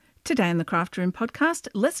Today in the Craft Room podcast,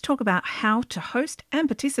 let's talk about how to host and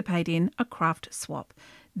participate in a craft swap.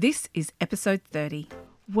 This is episode 30.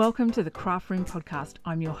 Welcome to the Craft Room podcast.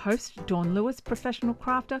 I'm your host, Dawn Lewis, professional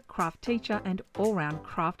crafter, craft teacher, and all-round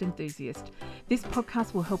craft enthusiast. This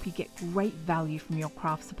podcast will help you get great value from your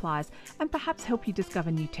craft supplies and perhaps help you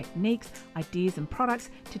discover new techniques, ideas, and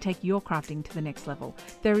products to take your crafting to the next level.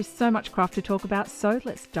 There is so much craft to talk about, so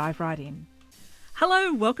let's dive right in.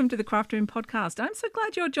 Hello, welcome to the Craft Room podcast. I'm so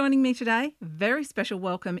glad you're joining me today. Very special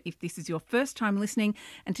welcome if this is your first time listening.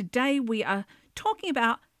 And today we are talking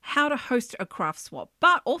about how to host a craft swap,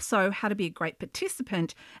 but also how to be a great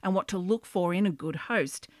participant and what to look for in a good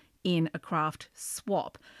host in a craft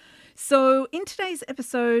swap. So in today's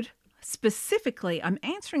episode, specifically, I'm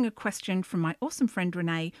answering a question from my awesome friend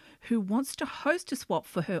Renee, who wants to host a swap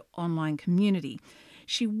for her online community.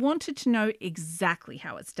 She wanted to know exactly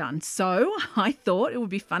how it's done. So I thought it would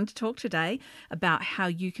be fun to talk today about how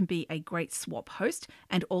you can be a great swap host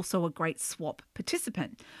and also a great swap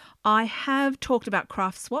participant. I have talked about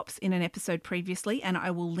craft swaps in an episode previously, and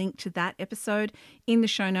I will link to that episode in the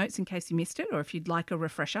show notes in case you missed it or if you'd like a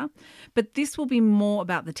refresher. But this will be more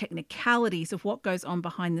about the technicalities of what goes on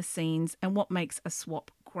behind the scenes and what makes a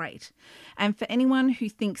swap great. And for anyone who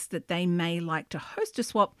thinks that they may like to host a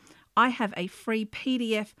swap, I have a free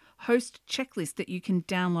PDF host checklist that you can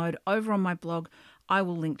download over on my blog. I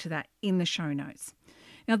will link to that in the show notes.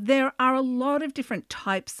 Now, there are a lot of different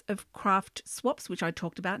types of craft swaps, which I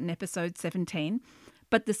talked about in episode 17,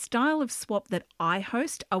 but the style of swap that I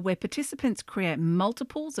host are where participants create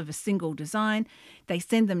multiples of a single design. They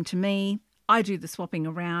send them to me. I do the swapping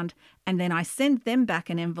around, and then I send them back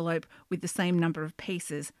an envelope with the same number of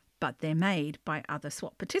pieces, but they're made by other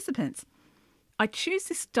swap participants. I choose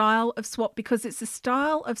this style of swap because it's a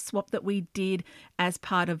style of swap that we did as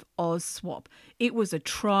part of Oz Swap. It was a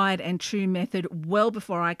tried and true method well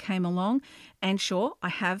before I came along. And sure, I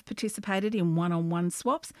have participated in one-on-one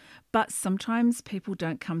swaps, but sometimes people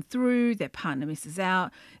don't come through, their partner misses out,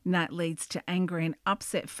 and that leads to angry and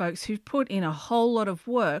upset folks who've put in a whole lot of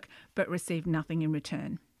work but receive nothing in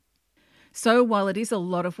return. So while it is a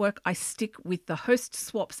lot of work, I stick with the host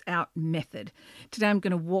swaps out method. Today I'm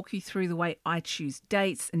going to walk you through the way I choose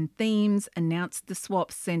dates and themes, announce the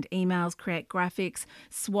swaps, send emails, create graphics,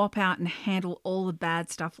 swap out and handle all the bad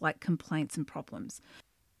stuff like complaints and problems.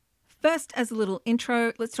 First, as a little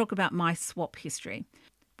intro, let's talk about my swap history.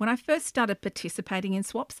 When I first started participating in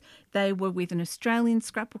swaps, they were with an Australian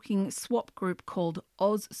scrapbooking swap group called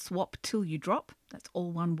Oz Swap Till You Drop. That's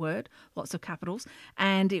all one word, lots of capitals.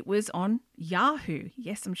 And it was on Yahoo.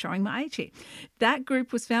 Yes, I'm showing my age here. That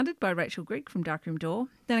group was founded by Rachel Grigg from Darkroom Door.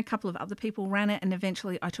 Then a couple of other people ran it, and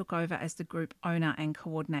eventually I took over as the group owner and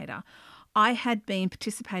coordinator. I had been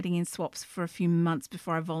participating in swaps for a few months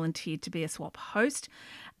before I volunteered to be a swap host,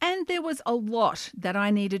 and there was a lot that I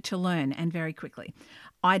needed to learn, and very quickly.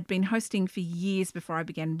 I'd been hosting for years before I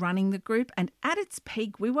began running the group, and at its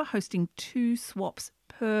peak, we were hosting 2 swaps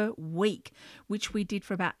per week, which we did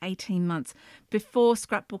for about 18 months before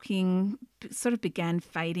scrapbooking sort of began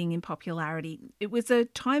fading in popularity. It was a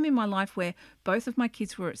time in my life where both of my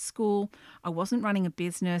kids were at school, I wasn't running a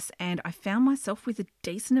business, and I found myself with a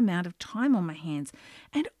decent amount of time on my hands.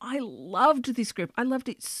 And I loved this group. I loved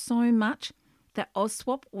it so much that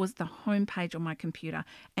OzSwap was the homepage on my computer,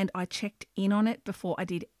 and I checked in on it before I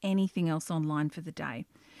did anything else online for the day.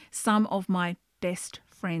 Some of my best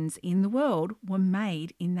friends in the world were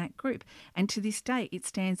made in that group, and to this day it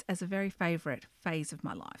stands as a very favourite phase of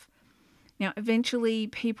my life. Now, eventually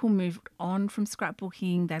people moved on from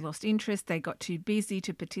scrapbooking, they lost interest, they got too busy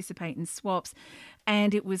to participate in swaps,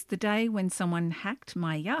 and it was the day when someone hacked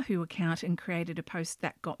my Yahoo account and created a post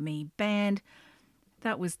that got me banned.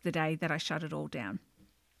 That was the day that I shut it all down.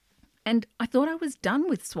 And I thought I was done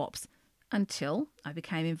with swaps until I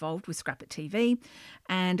became involved with Scrap It TV.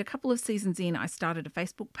 And a couple of seasons in, I started a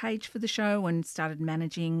Facebook page for the show and started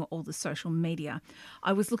managing all the social media.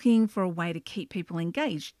 I was looking for a way to keep people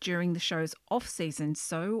engaged during the show's off season,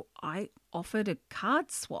 so I offered a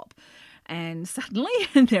card swap. And suddenly,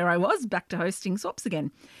 there I was, back to hosting swaps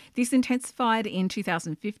again. This intensified in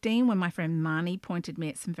 2015 when my friend Marnie pointed me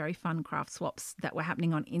at some very fun craft swaps that were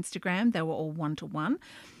happening on Instagram. They were all one-to-one.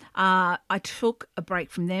 I took a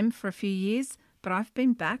break from them for a few years, but I've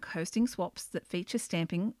been back hosting swaps that feature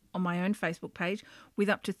stamping on my own Facebook page with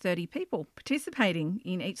up to 30 people participating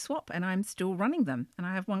in each swap, and I'm still running them. And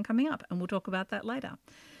I have one coming up, and we'll talk about that later.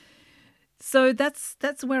 So that's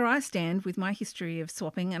where I stand with my history of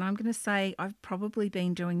swapping, and I'm going to say I've probably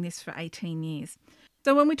been doing this for 18 years.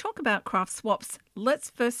 So when we talk about craft swaps, let's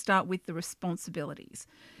first start with the responsibilities.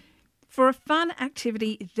 For a fun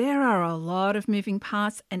activity, there are a lot of moving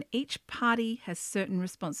parts and each party has certain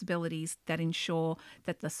responsibilities that ensure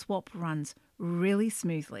that the swap runs really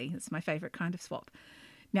smoothly. It's my favourite kind of swap.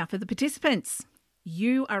 Now, for the participants,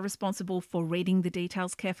 you are responsible for reading the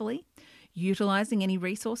details carefully, utilising any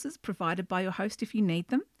resources provided by your host if you need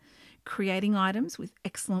them, creating items with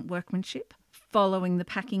excellent workmanship, following the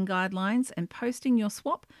packing guidelines and posting your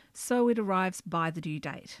swap so it arrives by the due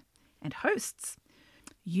date. And hosts,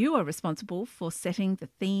 you are responsible for setting the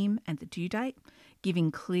theme and the due date,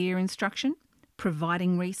 giving clear instruction,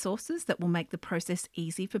 providing resources that will make the process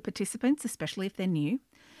easy for participants, especially if they're new,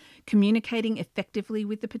 communicating effectively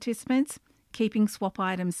with the participants, keeping swap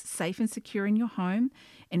items safe and secure in your home,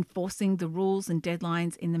 enforcing the rules and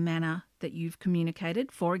deadlines in the manner that you've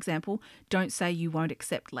communicated. For example, don't say you won't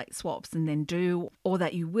accept late swaps and then do, or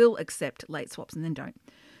that you will accept late swaps and then don't.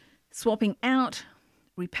 Swapping out,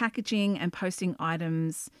 repackaging and posting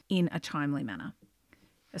items in a timely manner.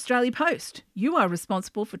 Australia Post, you are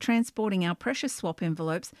responsible for transporting our precious swap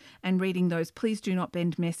envelopes and reading those please do not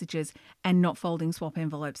bend messages and not folding swap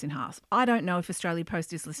envelopes in half. I don't know if Australia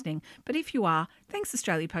Post is listening, but if you are, thanks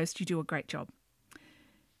Australia Post, you do a great job.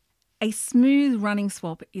 A smooth running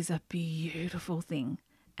swap is a beautiful thing,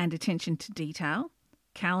 and attention to detail,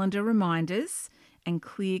 calendar reminders and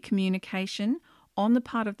clear communication on the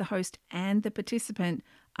part of the host and the participant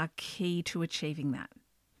are key to achieving that.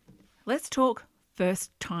 Let's talk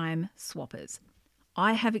first-time swappers.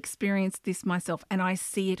 I have experienced this myself and I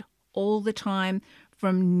see it all the time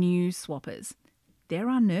from new swappers. There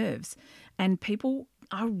are nerves and people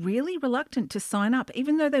are really reluctant to sign up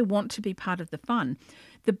even though they want to be part of the fun.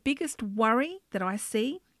 The biggest worry that I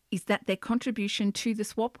see is that their contribution to the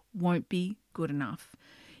swap won't be good enough.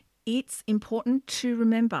 It's important to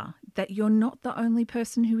remember that you're not the only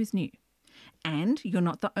person who is new and you're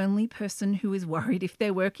not the only person who is worried if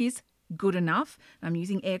their work is good enough. I'm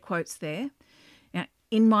using air quotes there. Now,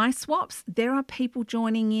 in my swaps, there are people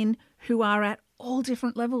joining in who are at all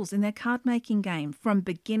different levels in their card making game, from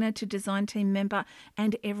beginner to design team member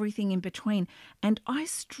and everything in between. And I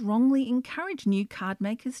strongly encourage new card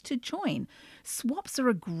makers to join. Swaps are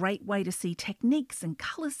a great way to see techniques and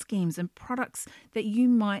colour schemes and products that you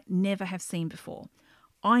might never have seen before.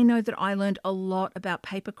 I know that I learned a lot about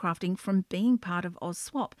paper crafting from being part of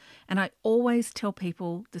AusSwap, and I always tell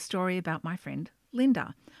people the story about my friend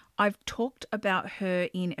Linda. I've talked about her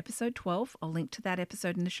in episode 12. I'll link to that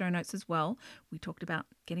episode in the show notes as well. We talked about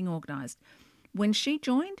getting organised. When she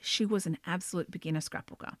joined, she was an absolute beginner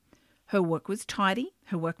scrapbooker. Her work was tidy,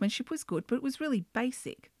 her workmanship was good, but it was really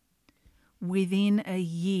basic. Within a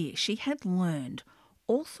year, she had learned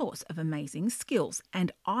all sorts of amazing skills,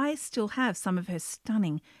 and I still have some of her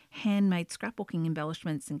stunning handmade scrapbooking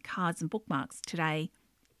embellishments and cards and bookmarks today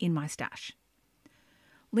in my stash.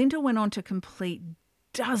 Linda went on to complete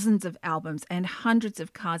dozens of albums and hundreds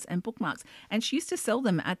of cards and bookmarks, and she used to sell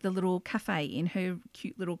them at the little cafe in her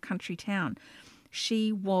cute little country town.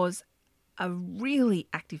 She was a really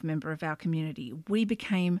active member of our community. We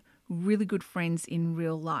became really good friends in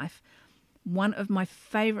real life. One of my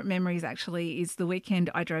favourite memories actually is the weekend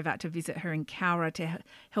I drove out to visit her in Cowra to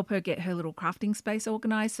help her get her little crafting space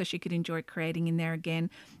organised so she could enjoy creating in there again.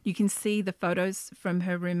 You can see the photos from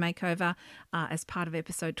her room makeover as part of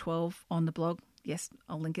episode 12 on the blog. Yes,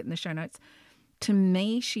 I'll link it in the show notes. To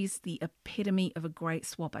me, she's the epitome of a great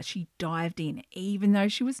swapper. She dived in even though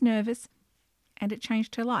she was nervous, and it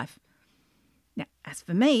changed her life. Now, as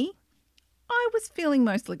for me, I was feeling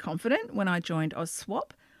mostly confident when I joined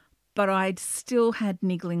AusSwap, but I'd still had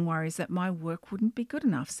niggling worries that my work wouldn't be good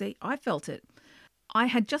enough. See, I felt it. I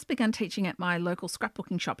had just begun teaching at my local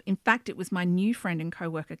scrapbooking shop. In fact, it was my new friend and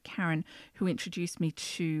co-worker, Karen, who introduced me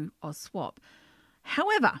to AusSwap.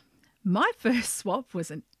 However, my first swap was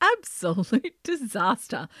an absolute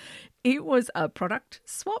disaster. It was a product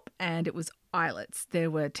swap and it was eyelets. There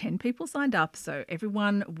were 10 people signed up, so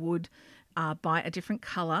everyone would buy a different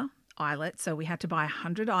colour eyelet. So we had to buy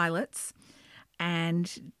 100 eyelets.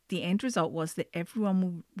 And the end result was that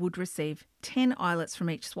everyone would receive 10 eyelets from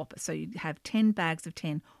each swapper. So you'd have 10 bags of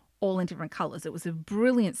 10, all in different colours. It was a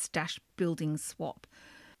brilliant stash building swap.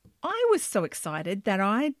 I was so excited that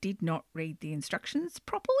I did not read the instructions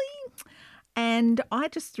properly. And I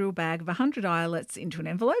just threw a bag of 100 eyelets into an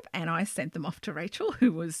envelope and I sent them off to Rachel,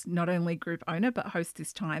 who was not only group owner but host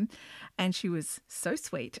this time. And she was so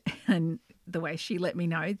sweet. And the way she let me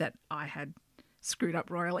know that I had screwed up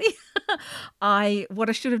royally. What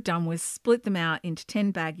I should have done was split them out into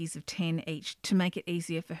 10 baggies of 10 each to make it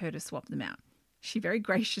easier for her to swap them out. She very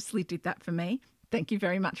graciously did that for me. Thank you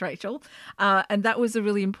very much, Rachel. And that was a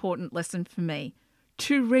really important lesson for me,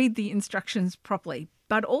 to read the instructions properly,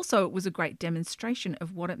 But also it was a great demonstration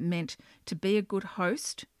of what it meant to be a good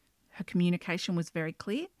host. Her communication was very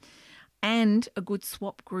clear, and a good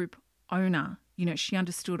swap group owner. She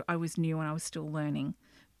understood I was new and I was still learning,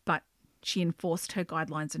 but she enforced her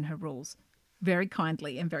guidelines and her rules very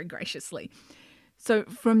kindly and very graciously. So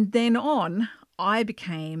from then on, I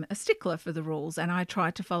became a stickler for the rules and I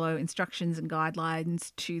tried to follow instructions and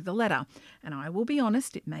guidelines to the letter. And I will be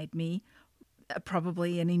honest, it made me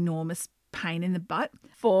probably an enormous pain in the butt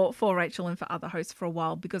for Rachel and for other hosts for a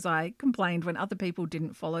while, because I complained when other people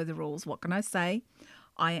didn't follow the rules. What can I say?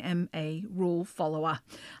 I am a rule follower.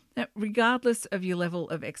 Now, regardless of your level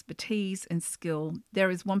of expertise and skill, there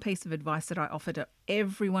is one piece of advice that I offer to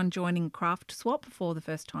everyone joining Craft Swap for the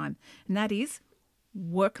first time, and that is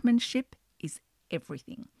workmanship is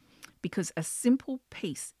everything. Because a simple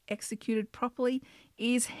piece executed properly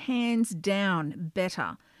is hands down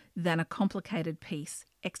better than a complicated piece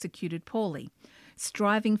executed poorly.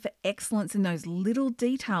 Striving for excellence in those little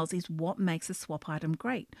details is what makes a swap item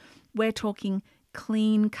great. We're talking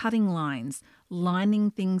clean cutting lines,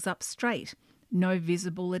 lining things up straight, no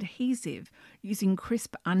visible adhesive, using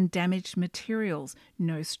crisp, undamaged materials,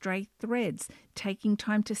 no stray threads, taking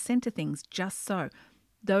time to centre things just so.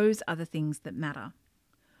 Those are the things that matter.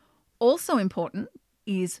 Also important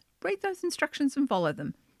is read those instructions and follow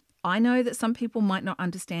them. I know that some people might not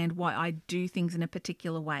understand why I do things in a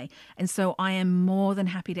particular way, and so I am more than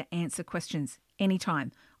happy to answer questions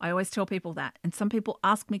anytime. I always tell people that, and some people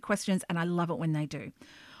ask me questions and I love it when they do.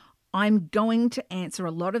 I'm going to answer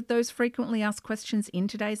a lot of those frequently asked questions in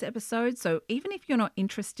today's episode, so even if you're not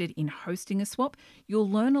interested in hosting a swap,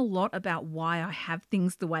 you'll learn a lot about why I have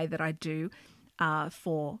things the way that I do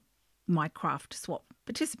for my Craft Swap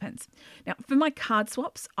participants. Now, for my card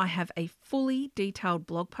swaps, I have a fully detailed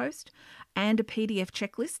blog post and a PDF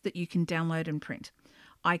checklist that you can download and print.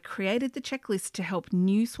 I created the checklist to help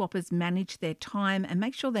new swappers manage their time and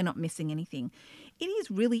make sure they're not missing anything. It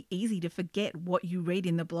is really easy to forget what you read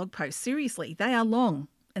in the blog post. Seriously, they are long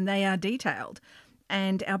and they are detailed,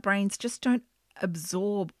 and our brains just don't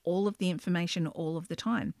absorb all of the information all of the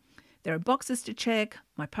time. There are boxes to check,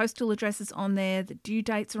 my postal address is on there, the due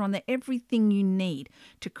dates are on there, everything you need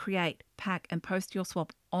to create, pack and post your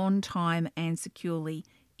swap on time and securely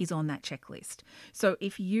is on that checklist. So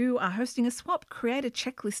if you are hosting a swap, create a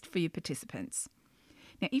checklist for your participants.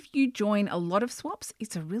 Now, if you join a lot of swaps,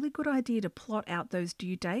 it's a really good idea to plot out those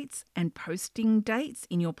due dates and posting dates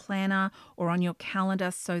in your planner or on your calendar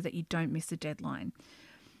so that you don't miss a deadline.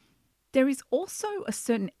 There is also a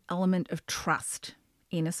certain element of trust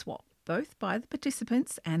in a swap, both by the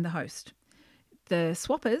participants and the host. The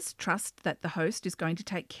swappers trust that the host is going to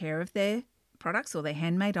take care of their products or their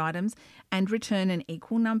handmade items and return an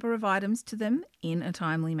equal number of items to them in a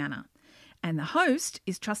timely manner. And the host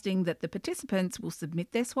is trusting that the participants will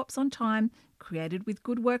submit their swaps on time, created with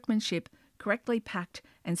good workmanship, correctly packed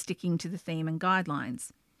and sticking to the theme and guidelines.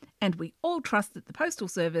 And we all trust that the postal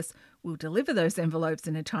service will deliver those envelopes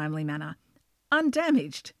in a timely manner,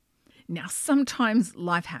 undamaged. Now, sometimes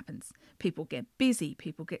life happens. People get busy,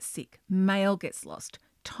 people get sick, mail gets lost,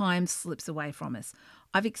 time slips away from us.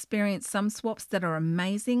 I've experienced some swaps that are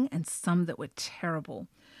amazing and some that were terrible.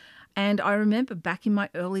 And I remember back in my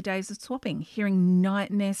early days of swapping, hearing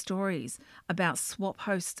nightmare stories about swap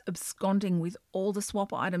hosts absconding with all the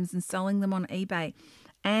swap items and selling them on eBay.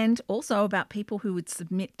 And also about people who would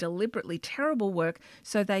submit deliberately terrible work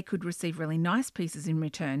so they could receive really nice pieces in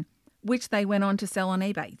return, which they went on to sell on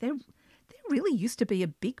eBay. There really used to be a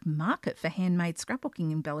big market for handmade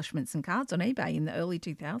scrapbooking embellishments and cards on eBay in the early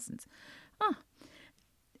 2000s.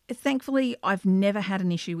 Thankfully, I've never had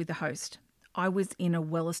an issue with the host. I was in a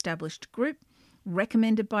well-established group,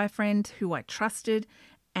 recommended by a friend who I trusted,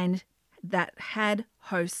 and that had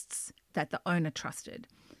hosts that the owner trusted.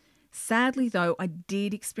 Sadly, though, I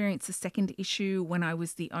did experience a second issue when I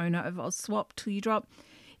was the owner of OzSwap Till You Drop.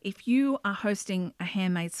 If you are hosting a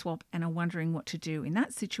handmade swap and are wondering what to do in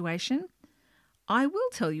that situation, I will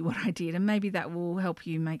tell you what I did, and maybe that will help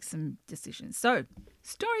you make some decisions. So,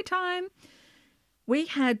 story time. We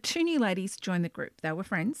had two new ladies join the group. They were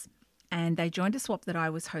friends, and they joined a swap that I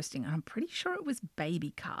was hosting, and I'm pretty sure it was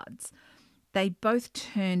baby cards. They both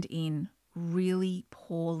turned in really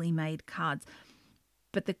poorly made cards.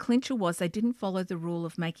 But the clincher was they didn't follow the rule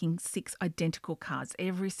of making 6 identical cards.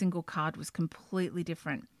 Every single card was completely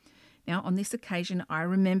different. Now, on this occasion, I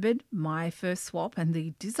remembered my first swap and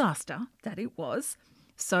the disaster that it was.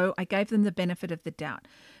 So I gave them the benefit of the doubt.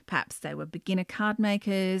 Perhaps they were beginner card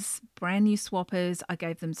makers, brand new swappers. I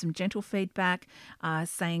gave them some gentle feedback,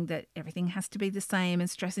 saying that everything has to be the same and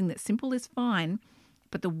stressing that simple is fine.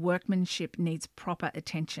 but the workmanship needs proper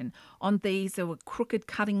attention. On these, there were crooked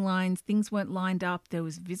cutting lines, things weren't lined up, there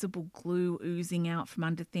was visible glue oozing out from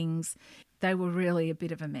under things. They were really a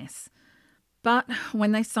bit of a mess. But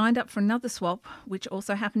when they signed up for another swap, which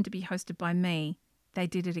also happened to be hosted by me, they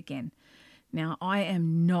did it again. Now, I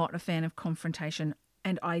am not a fan of confrontation,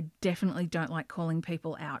 and I definitely don't like calling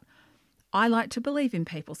people out. I like to believe in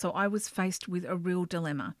people, so I was faced with a real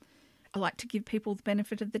dilemma. I like to give people the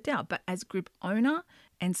benefit of the doubt, but as group owner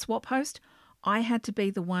and swap host, I had to be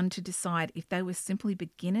the one to decide if they were simply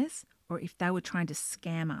beginners or if they were trying to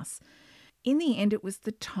scam us. In the end, it was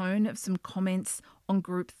the tone of some comments on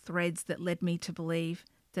group threads that led me to believe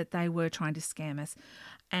that they were trying to scam us.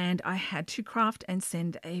 And I had to craft and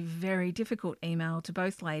send a very difficult email to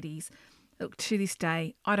both ladies. Look, to this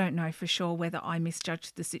day, I don't know for sure whether I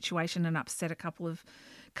misjudged the situation and upset a couple of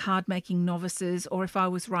card-making novices, or if I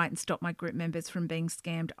was right and stopped my group members from being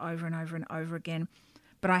scammed over and over and over again.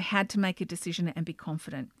 But I had to make a decision and be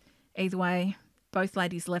confident. Either way, both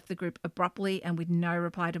ladies left the group abruptly and with no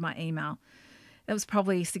reply to my email. That was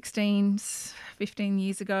probably 15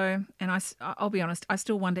 years ago. And I'll be honest, I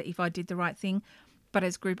still wonder if I did the right thing. But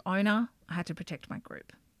as group owner, I had to protect my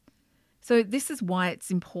group. So this is why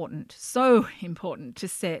it's important, so important, to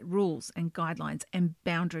set rules and guidelines and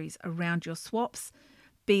boundaries around your swaps,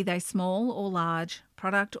 be they small or large,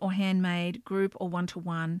 product or handmade, group or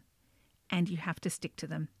one-to-one, and you have to stick to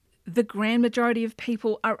them. The grand majority of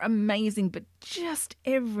people are amazing, but just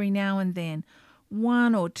every now and then,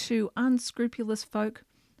 one or two unscrupulous folk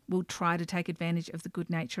will try to take advantage of the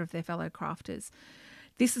good nature of their fellow crafters.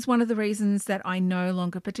 This is one of the reasons that I no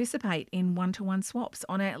longer participate in one-to-one swaps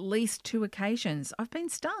on at least 2 occasions. I've been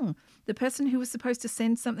stung. The person who was supposed to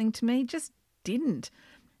send something to me just didn't.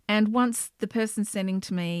 And once the person sending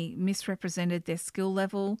to me misrepresented their skill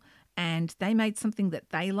level and they made something that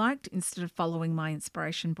they liked instead of following my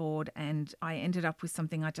inspiration board, and I ended up with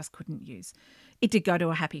something I just couldn't use. It did go to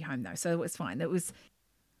a happy home though, so it was fine. It was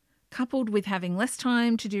coupled with having less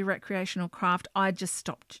time to do recreational craft, I just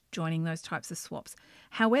stopped joining those types of swaps.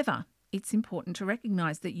 However, it's important to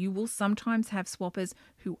recognise that you will sometimes have swappers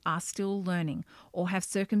who are still learning or have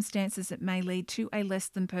circumstances that may lead to a less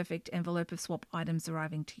than perfect envelope of swap items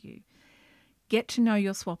arriving to you. Get to know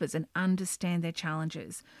your swappers and understand their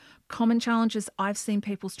challenges. Common challenges I've seen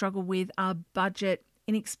people struggle with are budget,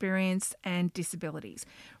 inexperience, and disabilities.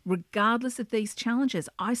 Regardless of these challenges,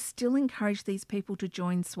 I still encourage these people to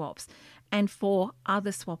join swaps and for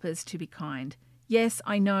other swappers to be kind. Yes,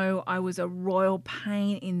 I know I was a royal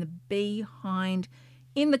pain in the behind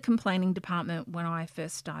in the complaining department when I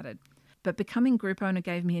first started. But becoming group owner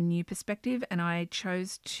gave me a new perspective, and I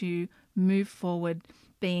chose to move forward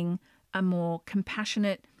being a more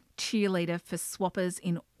compassionate cheerleader for swappers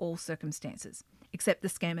in all circumstances. Except the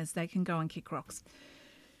scammers, they can go and kick rocks.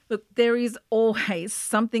 Look, there is always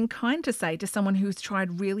something kind to say to someone who's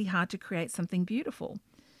tried really hard to create something beautiful.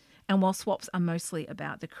 And while swaps are mostly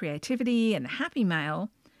about the creativity and the happy mail,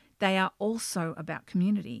 they are also about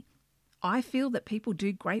community. I feel that people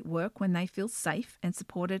do great work when they feel safe and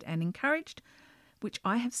supported and encouraged, which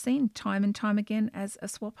I have seen time and time again as a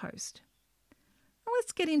swap host. Now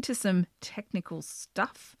let's get into some technical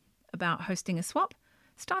stuff about hosting a swap,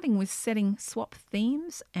 starting with setting swap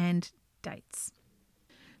themes and dates.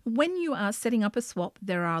 When you are setting up a swap,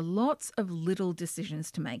 there are lots of little decisions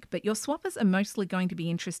to make, but your swappers are mostly going to be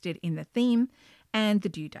interested in the theme and the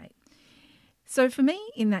due date. So for me,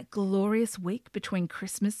 in that glorious week between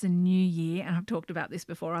Christmas and New Year, and I've talked about this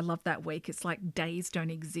before, I love that week. It's like days don't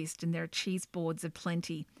exist and there are cheese boards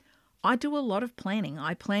aplenty. I do a lot of planning.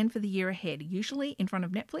 I plan for the year ahead, usually in front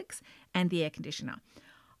of Netflix and the air conditioner.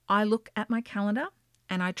 I look at my calendar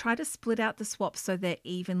and I try to split out the swaps so they're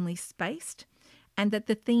evenly spaced and that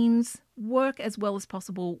the themes work as well as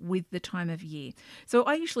possible with the time of year. So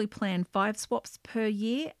I usually plan 5 swaps per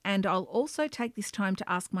year, and I'll also take this time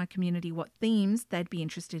to ask my community what themes they'd be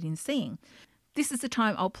interested in seeing. This is the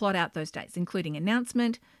time I'll plot out those dates, including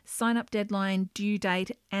announcement, sign-up deadline, due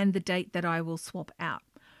date, and the date that I will swap out.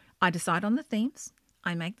 I decide on the themes.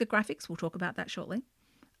 I make the graphics. We'll talk about that shortly.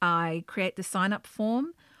 I create the sign-up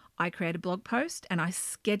form. I create a blog post and I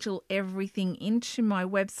schedule everything into my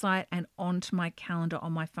website and onto my calendar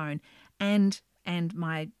on my phone and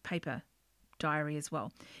my paper diary as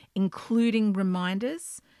well, including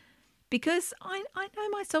reminders, because I know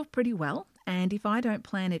myself pretty well. And if I don't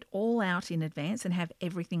plan it all out in advance and have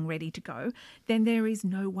everything ready to go, then there is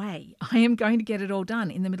no way I am going to get it all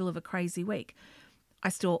done in the middle of a crazy week. I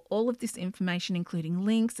store all of this information, including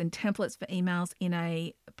links and templates for emails, in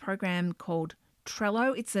a program called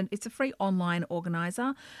Trello. It's a free online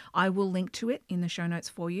organizer. I will link to it in the show notes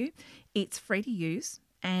for you. It's free to use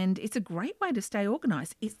and it's a great way to stay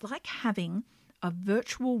organized. It's like having a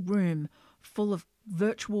virtual room full of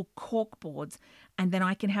virtual corkboards, and then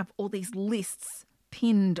I can have all these lists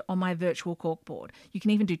pinned on my virtual corkboard. You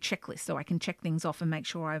can even do checklists so I can check things off and make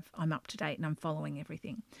sure I'm up to date and I'm following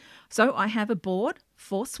everything. So I have a board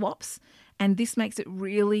for swaps, and this makes it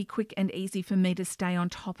really quick and easy for me to stay on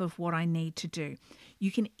top of what I need to do.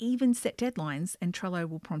 You can even set deadlines and Trello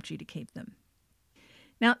will prompt you to keep them.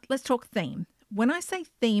 Now let's talk theme. When I say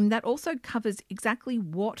theme, that also covers exactly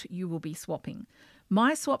what you will be swapping.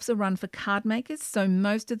 My swaps are run for card makers, so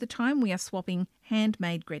most of the time we are swapping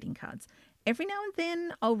handmade greeting cards. Every now and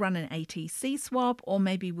then I'll run an ATC swap, or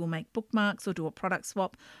maybe we'll make bookmarks or do a product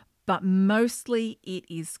swap, but mostly it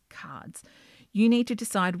is cards. You need to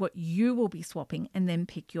decide what you will be swapping and then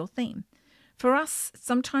pick your theme. For us,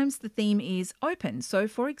 sometimes the theme is open. So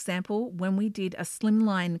for example, when we did a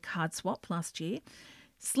slimline card swap last year,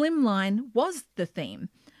 slimline was the theme.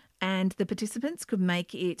 And the participants could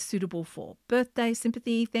make it suitable for birthday,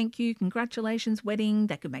 sympathy, thank you, congratulations, wedding.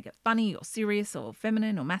 They could make it funny or serious or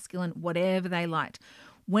feminine or masculine, whatever they liked.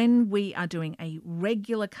 When we are doing a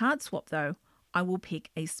regular card swap, though, I will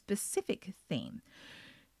pick a specific theme.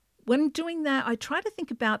 When doing that, I try to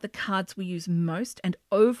think about the cards we use most, and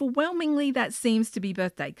overwhelmingly that seems to be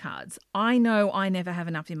birthday cards. I know I never have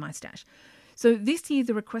enough in my stash. So this year,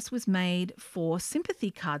 the request was made for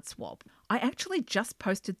sympathy card swap. I actually just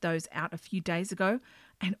posted those out a few days ago,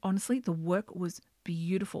 and honestly, the work was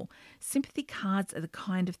beautiful. Sympathy cards are the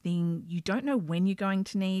kind of thing you don't know when you're going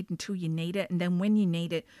to need until you need it, and then when you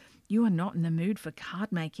need it, you are not in the mood for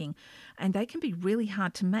card making, and they can be really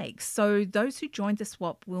hard to make. So those who joined the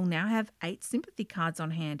swap will now have 8 sympathy cards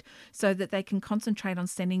on hand so that they can concentrate on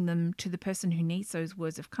sending them to the person who needs those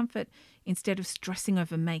words of comfort instead of stressing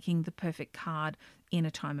over making the perfect card in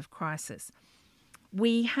a time of crisis.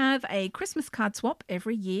 We have a Christmas card swap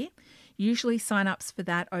every year. Usually sign-ups for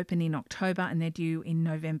that open in October and they're due in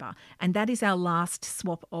November. And that is our last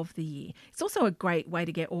swap of the year. It's also a great way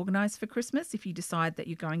to get organised for Christmas if you decide that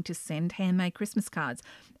you're going to send handmade Christmas cards.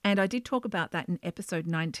 And I did talk about that in episode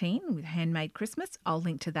 19 with Handmade Christmas. I'll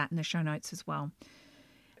link to that in the show notes as well.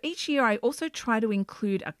 Each year I also try to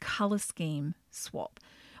include a colour scheme swap.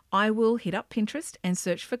 I will hit up Pinterest and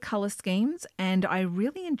search for colour schemes, and I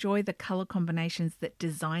really enjoy the colour combinations that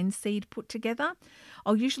Design Seed put together.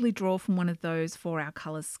 I'll usually draw from one of those for our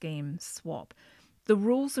colour scheme swap. The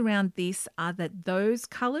rules around this are that those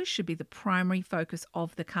colours should be the primary focus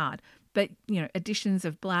of the card, but additions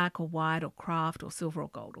of black or white or craft or silver or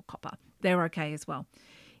gold or copper, they're okay as well.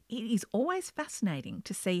 It is always fascinating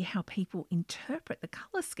to see how people interpret the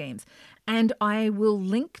colour schemes. And I will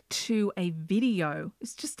link to a video.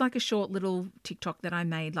 It's just like a short little TikTok that I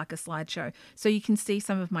made, like a slideshow. So you can see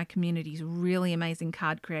some of my community's really amazing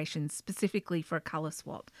card creations specifically for a colour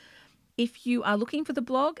swap. If you are looking for the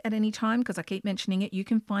blog at any time, because I keep mentioning it, you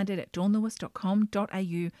can find it at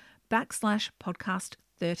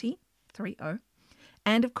dawnlewis.com.au/podcast30.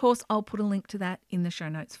 And of course, I'll put a link to that in the show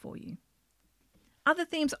notes for you. Other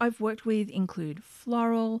themes I've worked with include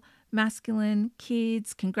floral, masculine,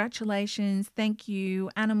 kids, congratulations, thank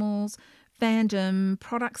you, animals, fandom,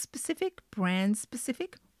 product specific, brand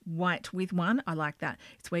specific, white with one. I like that.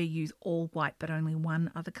 It's where you use all white but only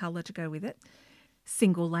one other colour to go with it.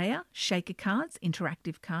 Single layer, shaker cards,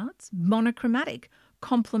 interactive cards, monochromatic,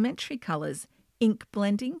 complementary colours, ink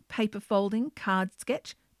blending, paper folding, card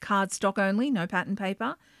sketch, card stock only, no pattern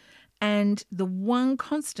paper. And the one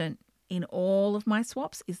constant in all of my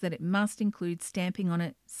swaps is that it must include stamping on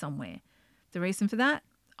it somewhere. The reason for that,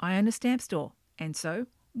 I own a stamp store, and so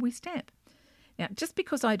we stamp. Now, just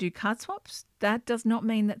because I do card swaps, that does not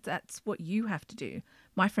mean that that's what you have to do.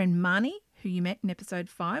 My friend Marnie, who you met in episode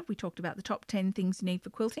 5, we talked about the top 10 things you need for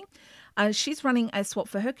quilting. She's running a swap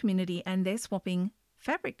for her community, and they're swapping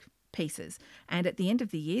fabric pieces. And at the end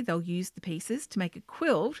of the year, they'll use the pieces to make a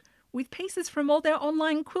quilt with pieces from all their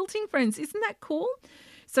online quilting friends. Isn't that cool?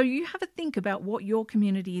 So you have a think about what your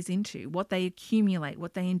community is into, what they accumulate,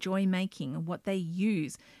 what they enjoy making, and what they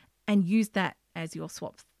use, and use that as your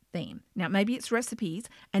swap theme. Now, maybe it's recipes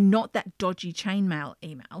and not that dodgy chainmail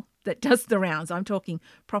email that does the rounds. I'm talking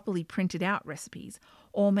properly printed out recipes.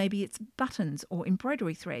 Or maybe it's buttons or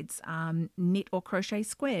embroidery threads, knit or crochet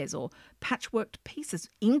squares or patchworked pieces,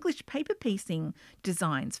 English paper piecing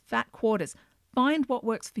designs, fat quarters. Find what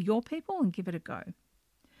works for your people and give it a go.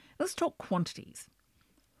 Let's talk quantities.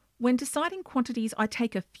 When deciding quantities, I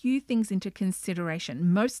take a few things into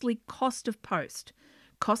consideration, mostly cost of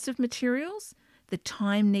materials, the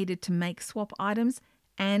time needed to make swap items,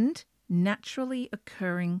 and naturally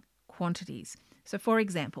occurring quantities. So for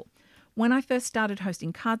example, when I first started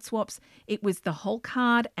hosting card swaps, it was the whole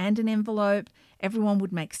card and an envelope. Everyone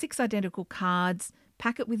would make 6 identical cards,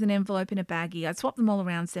 pack it with an envelope in a baggie. I'd swap them all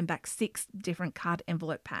around, send back 6 different card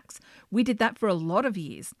envelope packs. We did that for a lot of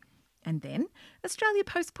years. And then Australia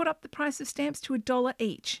Post put up the price of stamps to $1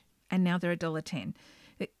 each, and now they're $1.10.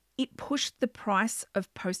 It pushed the price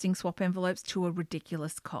of posting swap envelopes to a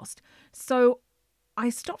ridiculous cost. So I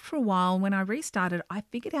stopped for a while. When I restarted, I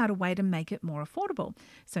figured out a way to make it more affordable.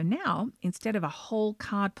 So now, instead of a whole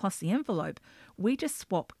card plus the envelope, we just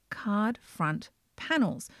swap card front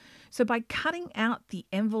panels. So by cutting out the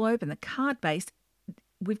envelope and the card base,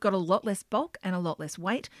 we've got a lot less bulk and a lot less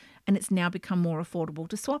weight, and it's now become more affordable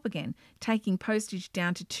to swap again, taking postage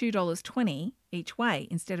down to $2.20 each way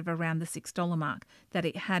instead of around the $6 mark that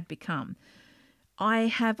it had become. I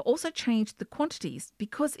have also changed the quantities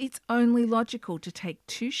because it's only logical to take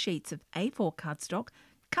 2 sheets of A4 cardstock,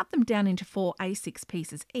 cut them down into 4 A6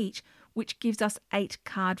 pieces each, which gives us 8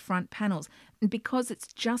 card front panels. And because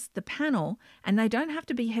it's just the panel and they don't have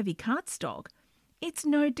to be heavy cardstock, it's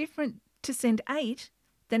no different to send 8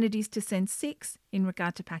 than it is to send 6 in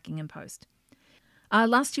regard to packing and post.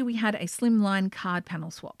 Last year we had a slimline card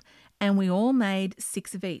panel swap, and we all made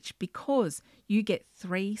 6 of each because you get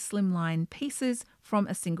 3 slimline pieces from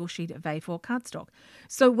a single sheet of A4 cardstock.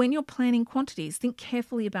 So when you're planning quantities, think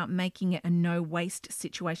carefully about making it a no-waste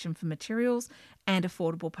situation for materials and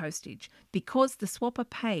affordable postage, because the swapper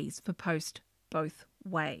pays for post both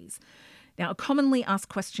ways. Now, a commonly asked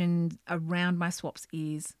question around my swaps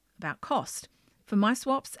is about cost. For my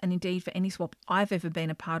swaps, and indeed for any swap I've ever been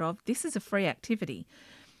a part of, this is a free activity.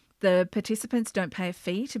 The participants don't pay a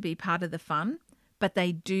fee to be part of the fun, but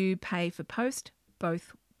they do pay for post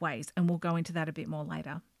both ways, and we'll go into that a bit more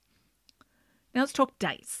later. Now let's talk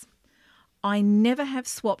dates. I never have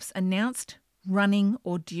swaps announced, running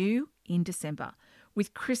or due in December.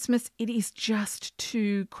 With Christmas, it is just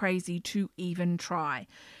too crazy to even try.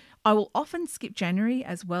 I will often skip January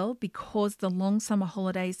as well because the long summer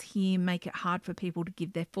holidays here make it hard for people to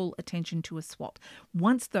give their full attention to a swap.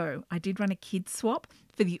 Once though, I did run a kids swap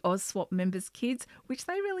for the AusSwap members' kids, which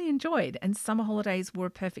they really enjoyed, and summer holidays were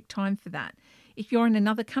a perfect time for that. If you're in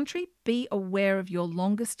another country, be aware of your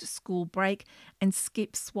longest school break and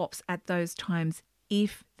skip swaps at those times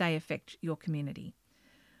if they affect your community.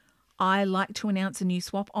 I like to announce a new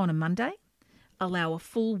swap on a Monday, allow a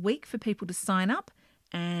full week for people to sign up,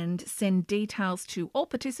 and send details to all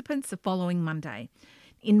participants the following Monday.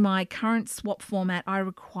 In my current swap format, I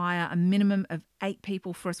require a minimum of 8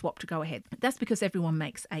 people for a swap to go ahead. That's because everyone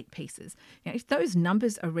makes 8 pieces. Now, if those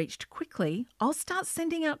numbers are reached quickly, I'll start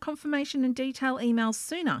sending out confirmation and detail emails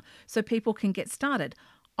sooner so people can get started.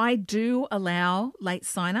 I do allow late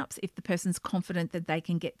sign-ups if the person's confident that they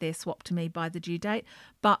can get their swap to me by the due date,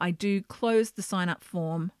 but I do close the sign-up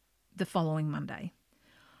form the following Monday.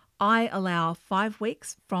 I allow 5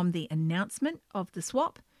 weeks from the announcement of the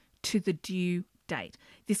swap to the due date.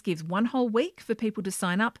 This gives 1 whole week for people to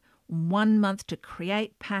sign up, 1 month to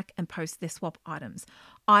create, pack and post their swap items.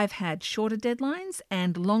 I've had shorter deadlines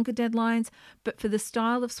and longer deadlines, but for the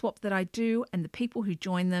style of swap that I do and the people who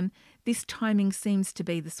join them, this timing seems to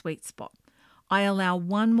be the sweet spot. I allow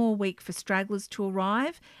 1 more week for stragglers to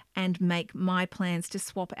arrive and make my plans to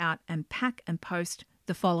swap out and pack and post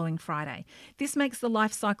the following Friday. This makes the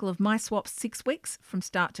life cycle of my swaps 6 weeks from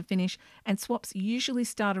start to finish, and swaps usually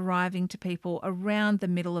start arriving to people around the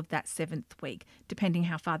middle of that 7th week, depending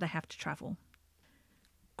how far they have to travel.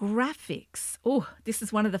 Graphics. Oh, this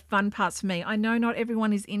is one of the fun parts for me. I know not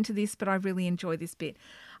everyone is into this, but I really enjoy this bit.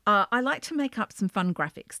 I like to make up some fun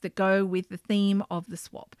graphics that go with the theme of the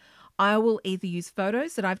swap. I will either use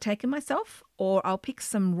photos that I've taken myself, or I'll pick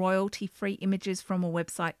some royalty-free images from a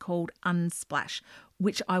website called Unsplash,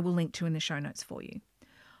 which I will link to in the show notes for you.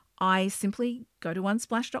 I simply go to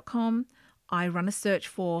unsplash.com, I run a search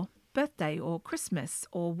for birthday or Christmas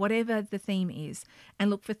or whatever the theme is, and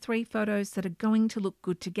look for 3 photos that are going to look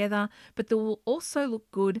good together, but they will also look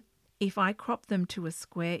good if I crop them to a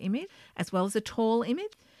square image as well as a tall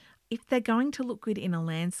image. If they're going to look good in a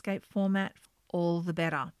landscape format, all the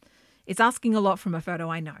better. It's asking a lot from a photo,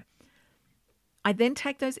 I know. I then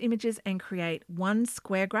take those images and create 1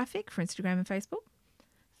 square graphic for Instagram and Facebook,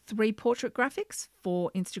 3 portrait graphics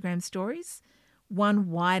for Instagram stories, 1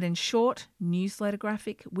 wide and short newsletter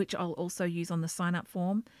graphic, which I'll also use on the sign-up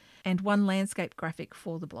form, and 1 landscape graphic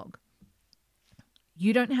for the blog.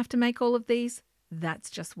 You don't have to make all of these. That's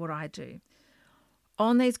just what I do.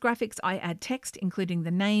 On these graphics, I add text, including the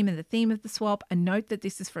name and the theme of the swap, and note that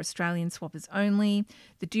this is for Australian swappers only,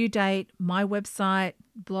 the due date, my website,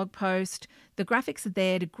 blog post. The graphics are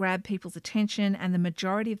there to grab people's attention, and the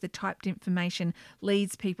majority of the typed information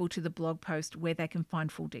leads people to the blog post where they can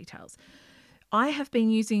find full details. I have been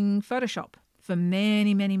using Photoshop for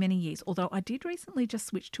many, many, many years, although I did recently just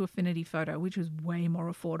switch to Affinity Photo, which was way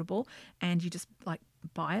more affordable, and you just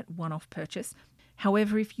buy it, one-off purchase.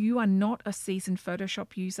 However, if you are not a seasoned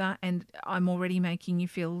Photoshop user and I'm already making you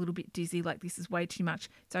feel a little bit dizzy, like this is way too much,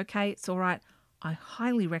 it's okay, it's all right. I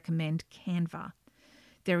highly recommend Canva.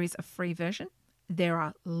 There is a free version. There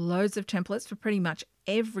are loads of templates for pretty much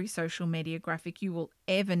every social media graphic you will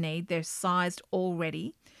ever need. They're sized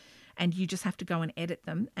already, and you just have to go and edit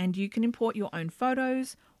them. And you can import your own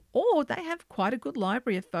photos, or they have quite a good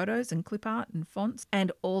library of photos and clip art and fonts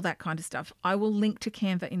and all that kind of stuff. I will link to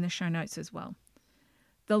Canva in the show notes as well.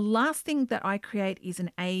 The last thing that I create is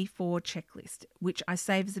an A4 checklist, which I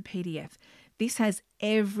save as a PDF. This has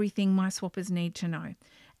everything my swappers need to know,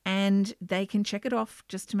 and they can check it off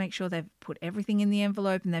just to make sure they've put everything in the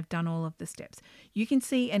envelope and they've done all of the steps. You can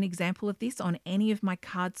see an example of this on any of my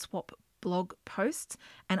card swap blog posts,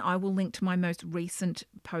 and I will link to my most recent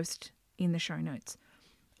post in the show notes.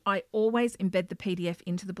 I always embed the PDF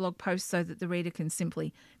into the blog post so that the reader can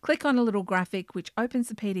simply click on a little graphic which opens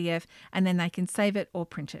the PDF, and then they can save it or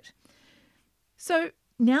print it. So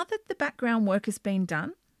now that the background work has been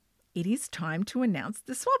done, it is time to announce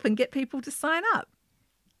the swap and get people to sign up.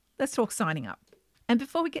 Let's talk signing up. And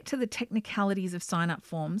before we get to the technicalities of sign-up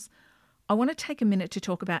forms, I want to take a minute to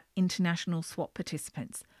talk about international swap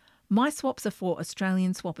participants. My swaps are for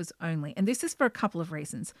Australian swappers only, and this is for a couple of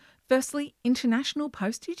reasons. Firstly, international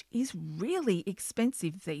postage is really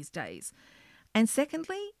expensive these days. And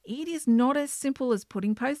secondly, it is not as simple as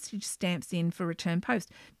putting postage stamps in for return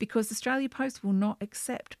post, because Australia Post will not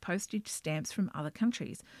accept postage stamps from other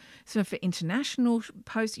countries. So for international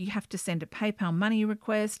post, you have to send a PayPal money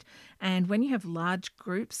request, and when you have large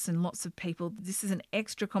groups and lots of people, this is an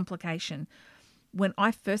extra complication. When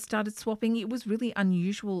I first started swapping, it was really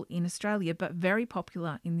unusual in Australia, but very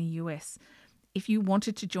popular in the US. If you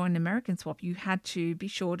wanted to join an American swap, you had to be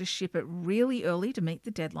sure to ship it really early to meet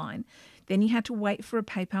the deadline. Then you had to wait for a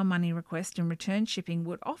PayPal money request, and return shipping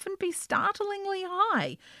would often be startlingly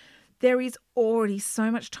high. There is already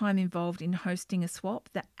so much time involved in hosting a swap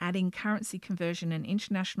that adding currency conversion and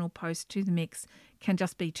international post to the mix can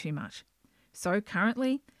just be too much. So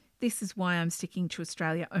currently, this is why I'm sticking to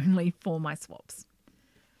Australia only for my swaps.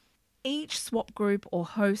 Each swap group or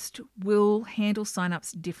host will handle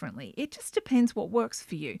signups differently. It just depends what works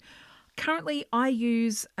for you. Currently, I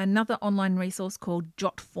use another online resource called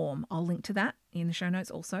Jotform. I'll link to that in the show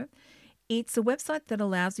notes also. It's a website that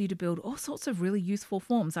allows you to build all sorts of really useful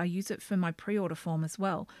forms. I use it for my pre-order form as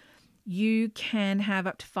well. You can have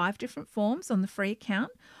up to 5 different forms on the free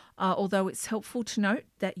account, although it's helpful to note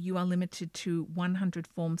that you are limited to 100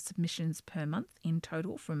 form submissions per month in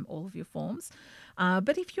total from all of your forms.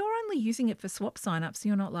 But if you're only using it for swap signups,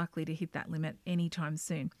 you're not likely to hit that limit anytime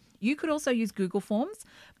soon. You could also use Google Forms,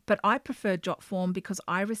 but I prefer Jotform because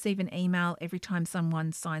I receive an email every time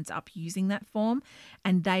someone signs up using that form,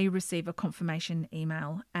 and they receive a confirmation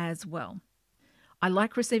email as well. I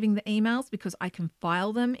like receiving the emails because I can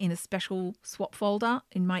file them in a special swap folder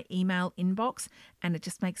in my email inbox, and it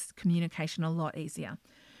just makes communication a lot easier.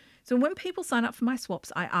 So when people sign up for my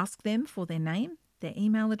swaps, I ask them for their name, their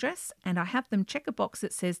email address, and I have them check a box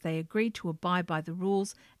that says they agreed to abide by the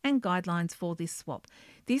rules and guidelines for this swap.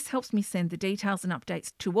 This helps me send the details and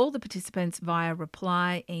updates to all the participants via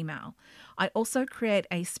reply email. I also create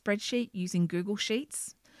a spreadsheet using Google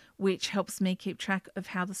Sheets, which helps me keep track of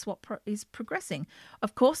how the swap is progressing.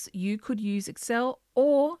 Of course, you could use Excel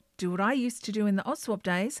or do what I used to do in the OzSwap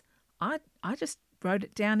days. I just wrote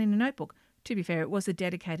it down in a notebook. To be fair, it was a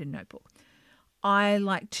dedicated notebook. I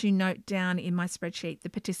like to note down in my spreadsheet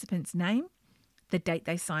the participant's name, the date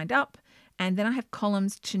they signed up, and then I have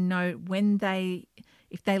columns to note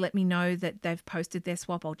if they let me know that they've posted their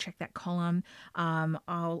swap, I'll check that column.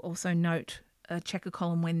 I'll also check a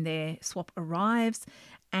column when their swap arrives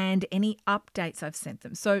and any updates I've sent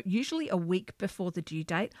them. So usually a week before the due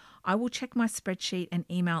date, I will check my spreadsheet and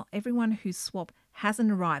email everyone whose swap hasn't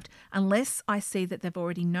arrived, unless I see that they've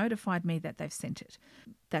already notified me that they've sent it.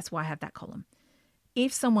 That's why I have that column.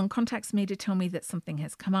 If someone contacts me to tell me that something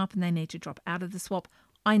has come up and they need to drop out of the swap,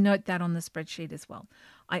 I note that on the spreadsheet as well.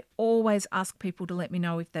 I always ask people to let me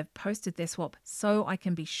know if they've posted their swap so I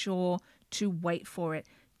can be sure to wait for it,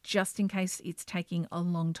 just in case it's taking a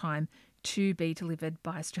long time to be delivered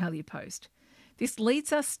by Australia Post. This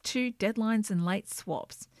leads us to deadlines and late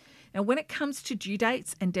swaps. Now, when it comes to due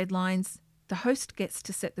dates and deadlines, the host gets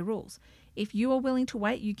to set the rules. If you are willing to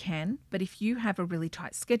wait, you can, but if you have a really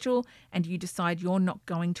tight schedule and you decide you're not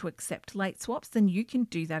going to accept late swaps, then you can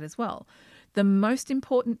do that as well. The most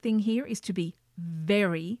important thing here is to be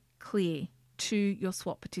very clear to your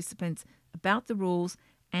swap participants about the rules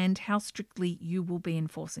and how strictly you will be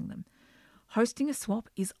enforcing them. Hosting a swap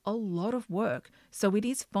is a lot of work, so it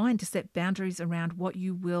is fine to set boundaries around what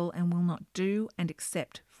you will and will not do and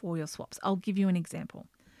accept for your swaps. I'll give you an example.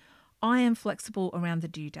 I am flexible around the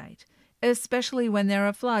due date, especially when there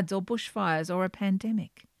are floods or bushfires or a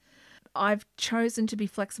pandemic. I've chosen to be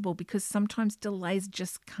flexible because sometimes delays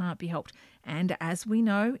just can't be helped. And as we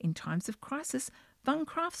know, in times of crisis, fun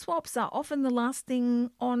craft swaps are often the last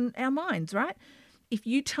thing on our minds, right? If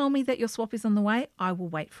you tell me that your swap is on the way, I will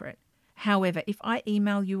wait for it. However, if I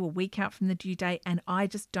email you a week out from the due date and I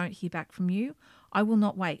just don't hear back from you, I will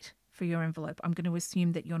not wait for your envelope. I'm going to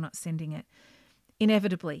assume that you're not sending it.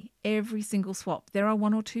 Inevitably, every single swap, there are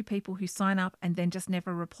one or two people who sign up and then just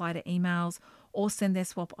never reply to emails or send their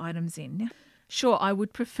swap items in. Sure, I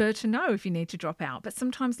would prefer to know if you need to drop out, but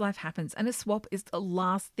sometimes life happens and a swap is the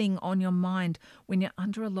last thing on your mind when you're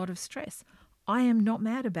under a lot of stress. I am not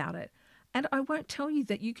mad about it. And I won't tell you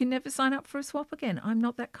that you can never sign up for a swap again. I'm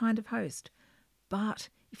not that kind of host. But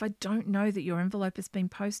if I don't know that your envelope has been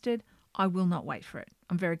posted, I will not wait for it.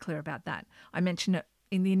 I'm very clear about that. I mentioned it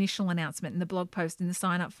in the initial announcement, in the blog post, in the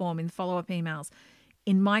sign-up form, in the follow-up emails.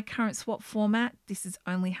 In my current swap format, this has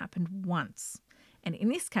only happened once. And in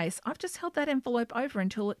this case, I've just held that envelope over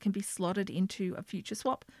until it can be slotted into a future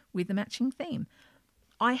swap with a matching theme.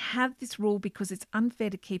 I have this rule because it's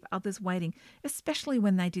unfair to keep others waiting, especially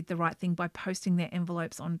when they did the right thing by posting their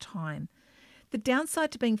envelopes on time. The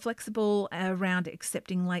downside to being flexible around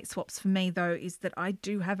accepting late swaps for me, though, is that I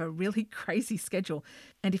do have a really crazy schedule.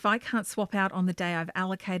 And if I can't swap out on the day I've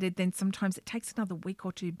allocated, then sometimes it takes another week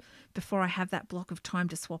or two before I have that block of time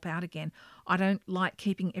to swap out again. I don't like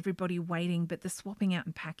keeping everybody waiting, but the swapping out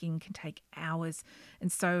and packing can take hours.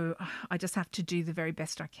 And so I just have to do the very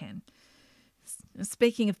best I can.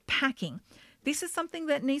 Speaking of packing, this is something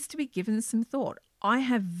that needs to be given some thought. I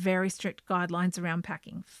have very strict guidelines around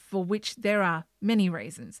packing, for which there are many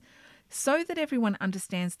reasons. So that everyone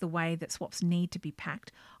understands the way that swaps need to be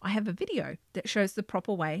packed, I have a video that shows the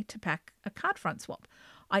proper way to pack a card front swap.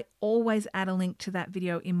 I always add a link to that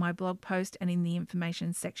video in my blog post and in the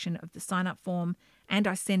information section of the sign-up form, and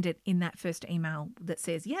I send it in that first email that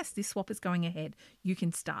says, yes, this swap is going ahead, you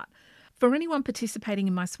can start. For anyone participating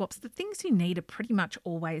in my swaps, the things you need are pretty much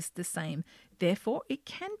always the same. Therefore, it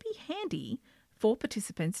can be handy for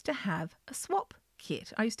participants to have a swap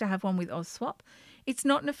kit. I used to have one with OzSwap. It's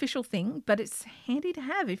not an official thing, but it's handy to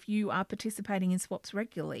have if you are participating in swaps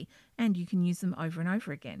regularly, and you can use them over and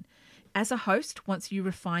over again. As a host, once you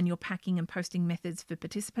refine your packing and posting methods for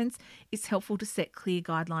participants, it's helpful to set clear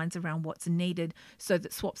guidelines around what's needed so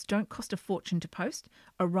that swaps don't cost a fortune to post,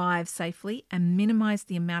 arrive safely, and minimise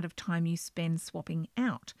the amount of time you spend swapping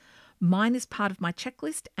out. Mine is part of my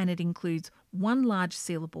checklist, and it includes one large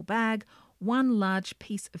sealable bag, one large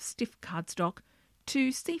piece of stiff cardstock, 2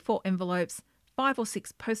 C4 envelopes, 5 or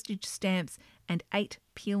 6 postage stamps, and 8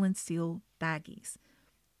 peel and seal baggies.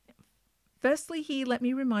 Firstly here, let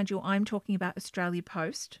me remind you, I'm talking about Australia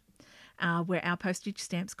Post, where our postage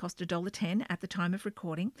stamps cost $1.10 at the time of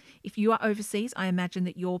recording. If you are overseas, I imagine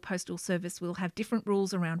that your postal service will have different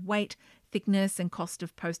rules around weight, thickness, and cost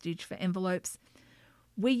of postage for envelopes.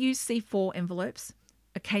 We use C4 envelopes,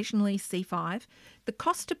 occasionally C5. The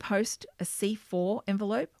cost to post a C4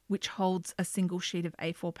 envelope, which holds a single sheet of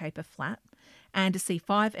A4 paper flat, and a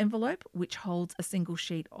C5 envelope, which holds a single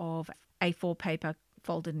sheet of A4 paper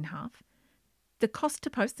folded in half. The cost to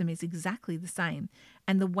post them is exactly the same,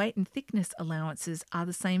 and the weight and thickness allowances are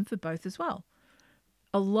the same for both as well.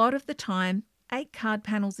 A lot of the time, 8 card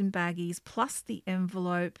panels in baggies plus the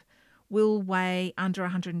envelope will weigh under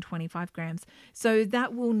 125 grams, so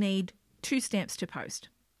that will need 2 stamps to post.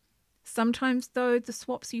 Sometimes, though, the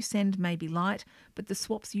swaps you send may be light, but the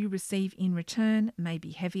swaps you receive in return may be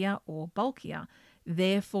heavier or bulkier,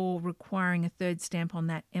 therefore requiring a 3rd stamp on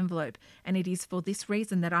that envelope. And it is for this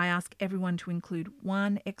reason that I ask everyone to include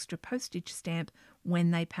 1 extra postage stamp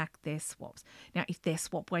when they pack their swaps. Now, if their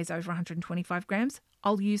swap weighs over 125 grams,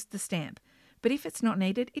 I'll use the stamp. But if it's not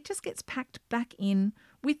needed, it just gets packed back in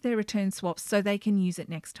with their return swaps so they can use it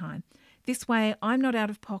next time. This way, I'm not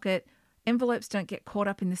out of pocket. Envelopes don't get caught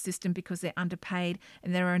up in the system because they're underpaid,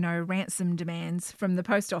 and there are no ransom demands from the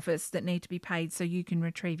post office that need to be paid so you can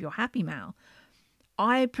retrieve your happy mail.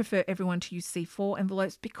 I prefer everyone to use C4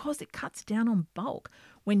 envelopes because it cuts down on bulk.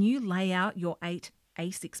 When you lay out your 8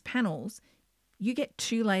 A6 panels, you get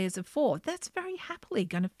 2 layers of 4. That's very happily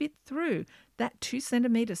going to fit through that 2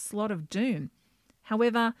 centimetre slot of doom.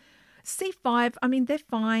 However, C5, I mean, they're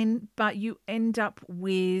fine, but you end up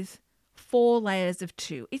with 4 layers of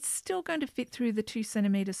 2. It's still going to fit through the 2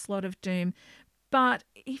 centimetre slot of doom, but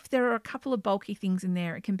if there are a couple of bulky things in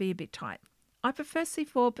there, it can be a bit tight. I prefer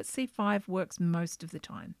C4, but C5 works most of the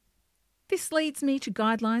time. This leads me to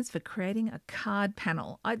guidelines for creating a card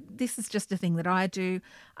panel. This is just a thing that I do.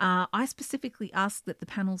 I specifically ask that the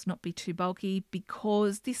panels not be too bulky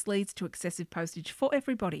because this leads to excessive postage for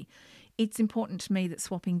everybody. It's important to me that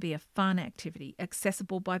swapping be a fun activity,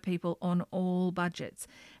 accessible by people on all budgets.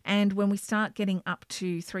 And when we start getting up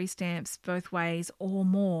to 3 stamps both ways or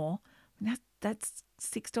more, that's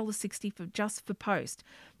 $6.60 just for post.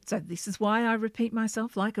 So this is why I repeat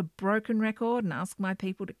myself like a broken record and ask my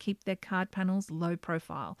people to keep their card panels low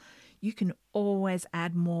profile. You can always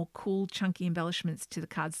add more cool, chunky embellishments to the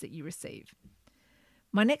cards that you receive.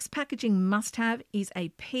 My next packaging must-have is a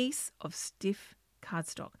piece of stiff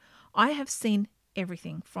cardstock. I have seen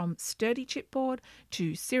everything from sturdy chipboard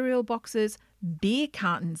to cereal boxes, beer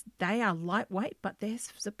cartons. They are lightweight, but they're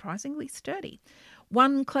surprisingly sturdy.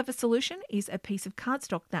 One clever solution is a piece of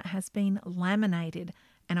cardstock that has been laminated.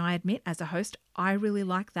 And I admit, as a host, I really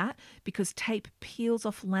like that because tape peels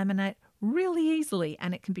off laminate really easily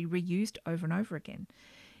and it can be reused over and over again.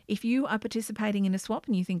 If you are participating in a swap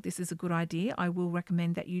and you think this is a good idea, I will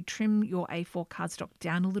recommend that you trim your A4 cardstock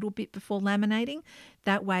down a little bit before laminating.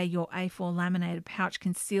 That way your A4 laminated pouch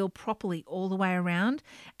can seal properly all the way around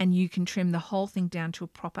and you can trim the whole thing down to a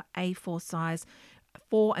proper A4 size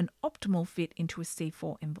for an optimal fit into a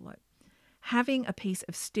C4 envelope. Having a piece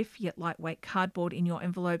of stiff yet lightweight cardboard in your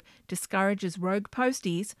envelope discourages rogue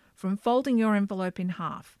posties from folding your envelope in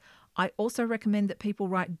half. I also recommend that people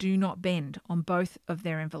write "do not bend" on both of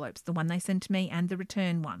their envelopes, the one they send to me and the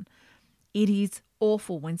return one. It is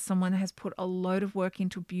awful when someone has put a load of work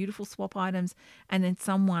into beautiful swap items and then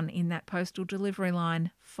someone in that postal delivery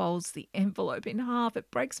line folds the envelope in half. It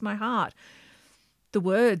breaks my heart. The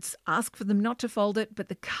words ask for them not to fold it, but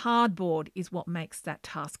the cardboard is what makes that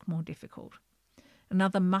task more difficult.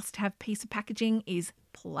 Another must-have piece of packaging is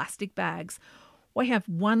plastic bags. We have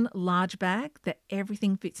one large bag that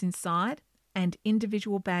everything fits inside and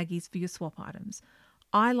individual baggies for your swap items.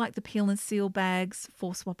 I like the peel and seal bags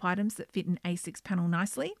for swap items that fit an A6 panel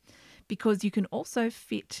nicely because you can also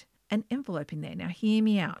fit an envelope in there. Now hear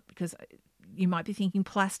me out because you might be thinking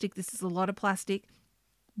plastic, this is a lot of plastic.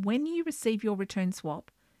 When you receive your return swap,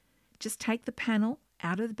 just take the panel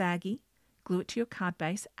out of the baggie, glue it to your card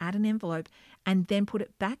base, add an envelope, and then put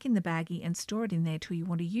it back in the baggie and store it in there till you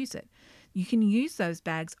want to use it. You can use those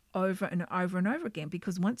bags over and over and over again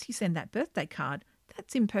because once you send that birthday card,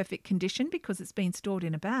 that's in perfect condition because it's been stored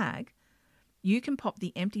in a bag. You can pop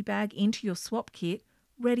the empty bag into your swap kit,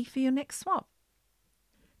 ready for your next swap.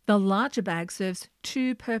 The larger bag serves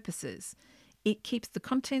 2 purposes. It keeps the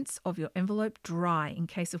contents of your envelope dry in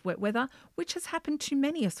case of wet weather, which has happened to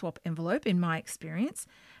many a swap envelope in my experience,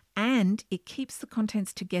 and it keeps the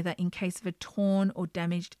contents together in case of a torn or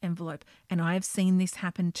damaged envelope, and I have seen this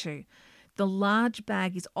happen too. The large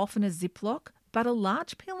bag is often a Ziploc, but a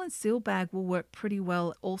large peel and seal bag will work pretty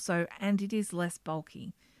well also, and it is less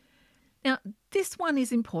bulky. Now, this one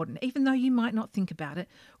is important, even though you might not think about it.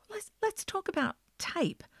 Let's talk about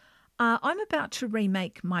tape. I'm about to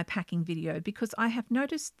remake my packing video because I have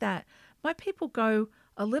noticed that my people go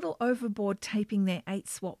a little overboard taping their 8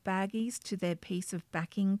 swap baggies to their piece of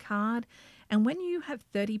backing card. And when you have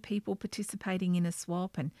 30 people participating in a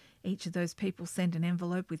swap and each of those people send an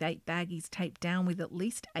envelope with 8 baggies taped down with at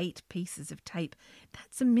least 8 pieces of tape,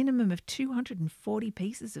 that's a minimum of 240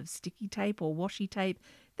 pieces of sticky tape or washi tape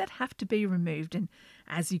that have to be removed. And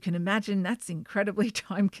as you can imagine, that's incredibly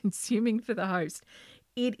time consuming for the host.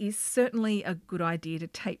 It is certainly a good idea to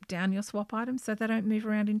tape down your swap items so they don't move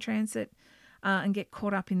around in transit and get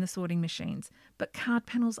caught up in the sorting machines. But card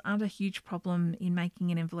panels aren't a huge problem in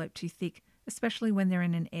making an envelope too thick, especially when they're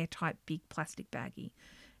in an airtight big plastic baggie.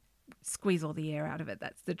 Squeeze all the air out of it,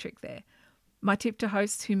 that's the trick there. My tip to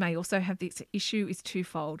hosts who may also have this issue is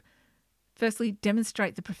twofold. Firstly,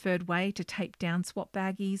 demonstrate the preferred way to tape down swap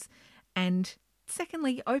baggies, and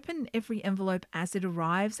secondly, open every envelope as it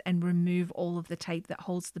arrives and remove all of the tape that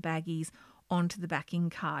holds the baggies onto the backing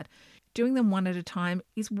card. Doing them one at a time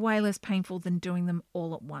is way less painful than doing them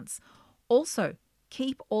all at once. Also,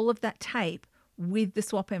 keep all of that tape with the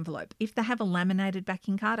swap envelope. If they have a laminated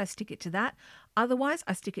backing card, I stick it to that. Otherwise,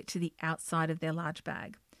 I stick it to the outside of their large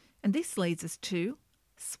bag. And this leads us to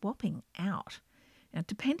swapping out. Now,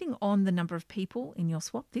 depending on the number of people in your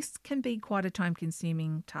swap, this can be quite a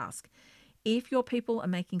time-consuming task. If your people are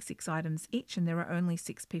making 6 items each and there are only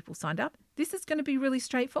 6 people signed up, this is going to be really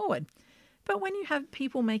straightforward. But when you have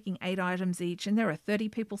people making 8 items each and there are 30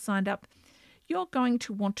 people signed up, you're going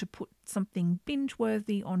to want to put something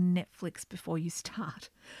binge-worthy on Netflix before you start.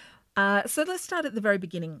 So let's start at the very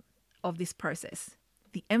beginning of this process.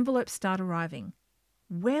 The envelopes start arriving.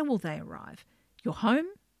 Where will they arrive? Your home?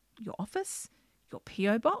 Your office? Your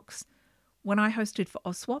PO box? When I hosted for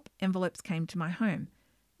Ausswap, envelopes came to my home.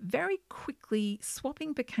 Very quickly,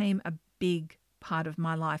 swapping became a big part of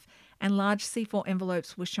my life, and large C4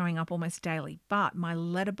 envelopes were showing up almost daily, but my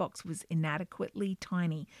letterbox was inadequately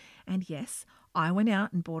tiny. And yes, I went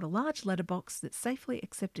out and bought a large letterbox that safely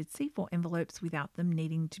accepted C4 envelopes without them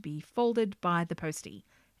needing to be folded by the postie.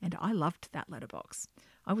 And I loved that letterbox.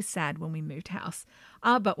 I was sad when we moved house.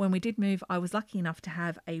 But when we did move, I was lucky enough to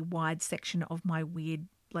have a wide section of my weird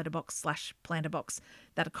letterbox/planter box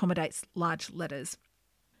that accommodates large letters.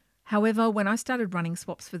 However, when I started running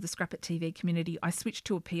swaps for the Scrap It TV community, I switched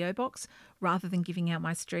to a PO box rather than giving out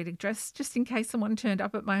my street address just in case someone turned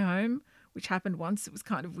up at my home, which happened once. It was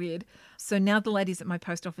kind of weird. So now the ladies at my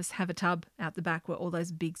post office have a tub out the back where all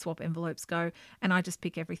those big swap envelopes go, and I just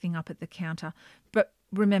pick everything up at the counter. But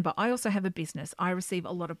remember, I also have a business. I receive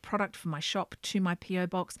a lot of product from my shop to my PO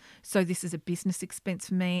box, so this is a business expense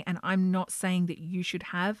for me, and I'm not saying that you should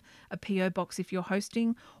have a PO box if you're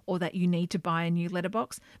hosting or that you need to buy a new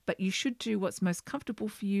letterbox, but you should do what's most comfortable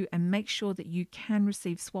for you and make sure that you can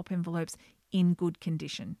receive swap envelopes in good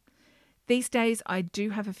condition. These days, I do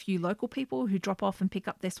have a few local people who drop off and pick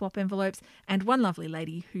up their swap envelopes, and one lovely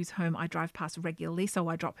lady whose home I drive past regularly, so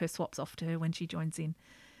I drop her swaps off to her when she joins in.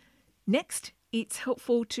 Next, it's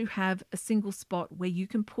helpful to have a single spot where you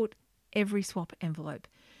can put every swap envelope.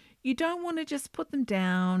 You don't want to just put them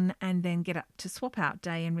down and then get up to swap out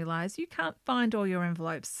day and realize you can't find all your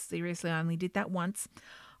envelopes. Seriously, I only did that once.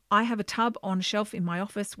 I have a tub on a shelf in my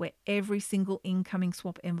office where every single incoming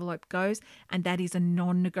swap envelope goes, and that is a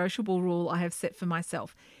non-negotiable rule I have set for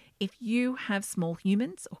myself. If you have small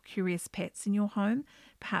humans or curious pets in your home,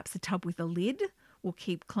 perhaps a tub with a lid will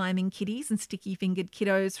keep climbing kitties and sticky-fingered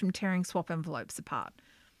kiddos from tearing swap envelopes apart.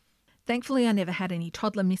 Thankfully, I never had any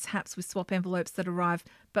toddler mishaps with swap envelopes that arrived,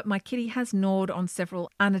 but my kitty has gnawed on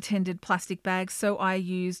several unattended plastic bags, so I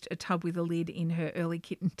used a tub with a lid in her early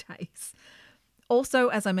kitten days. Also,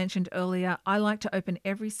 as I mentioned earlier, I like to open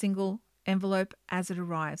every single envelope as it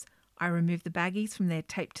arrives. I remove the baggies from their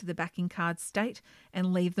taped to the backing card state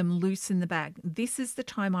and leave them loose in the bag. This is the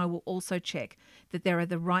time I will also check that there are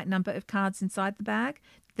the right number of cards inside the bag,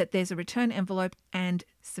 that there's a return envelope and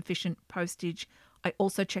sufficient postage. I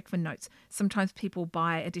also check for notes. Sometimes people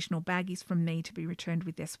buy additional baggies from me to be returned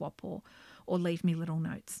with their swap or leave me little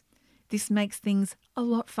notes. This makes things a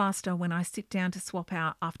lot faster when I sit down to swap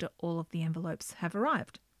out after all of the envelopes have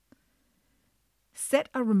arrived. Set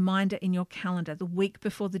a reminder in your calendar the week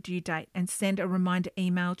before the due date and send a reminder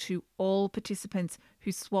email to all participants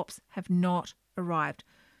whose swaps have not arrived.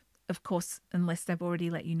 Of course, unless they've already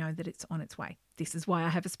let you know that it's on its way. This is why I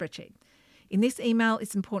have a spreadsheet. In this email,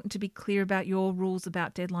 it's important to be clear about your rules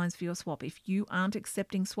about deadlines for your swap. If you aren't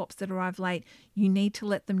accepting swaps that arrive late, you need to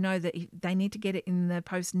let them know that they need to get it in the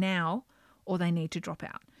post now or they need to drop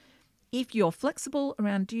out. If you're flexible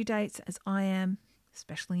around due dates, as I am,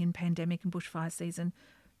 especially in pandemic and bushfire season,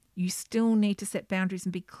 you still need to set boundaries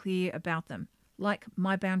and be clear about them, like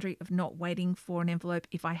my boundary of not waiting for an envelope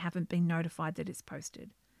if I haven't been notified that it's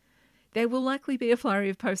posted. There will likely be a flurry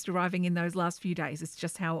of post arriving in those last few days. It's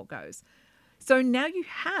just how it goes. So now you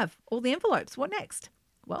have all the envelopes. What next?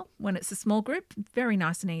 Well, when it's a small group, very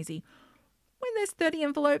nice and easy. When there's 30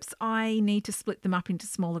 envelopes, I need to split them up into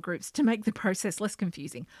smaller groups to make the process less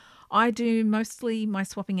confusing. I do mostly my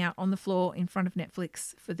swapping out on the floor in front of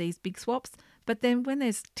Netflix for these big swaps, but then when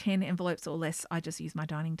there's 10 envelopes or less, I just use my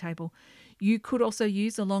dining table. You could also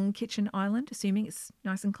use a long kitchen island, assuming it's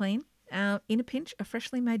nice and clean. In a pinch, a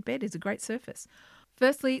freshly made bed is a great surface.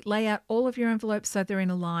 Firstly, lay out all of your envelopes so they're in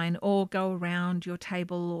a line or go around your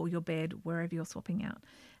table or your bed, wherever you're swapping out.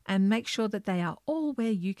 And make sure that they are all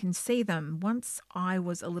where you can see them. Once I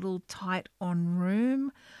was a little tight on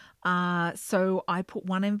room, so I put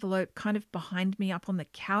one envelope kind of behind me up on the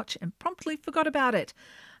couch and promptly forgot about it.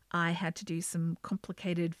 I had to do some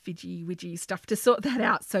complicated fidgy-widgy stuff to sort that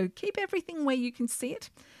out. So keep everything where you can see it.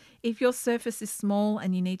 If your surface is small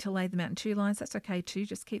and you need to lay them out in 2 lines, that's okay too.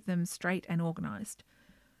 Just keep them straight and organised.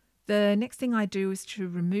 The next thing I do is to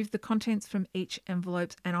remove the contents from each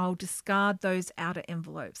envelope, and I'll discard those outer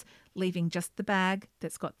envelopes, leaving just the bag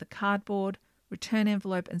that's got the cardboard, return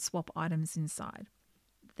envelope and swap items inside.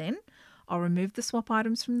 Then I'll remove the swap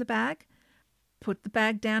items from the bag, put the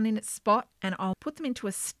bag down in its spot, and I'll put them into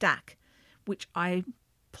a stack which I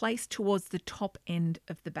place towards the top end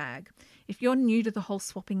of the bag. If you're new to the whole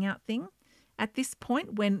swapping out thing, at this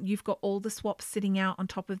point, when you've got all the swaps sitting out on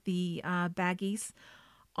top of the baggies,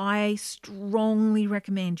 I strongly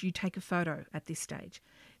recommend you take a photo at this stage.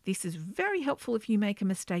 This is very helpful if you make a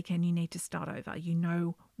mistake and you need to start over. You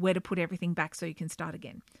know where to put everything back so you can start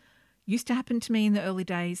again. Used to happen to me in the early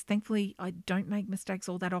days. Thankfully, I don't make mistakes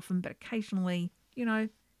all that often, but occasionally,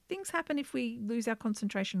 things happen if we lose our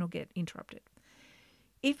concentration or get interrupted.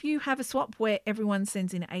 If you have a swap where everyone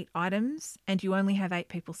sends in 8 items and you only have 8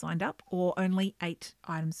 people signed up, or only 8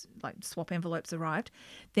 items like swap envelopes arrived,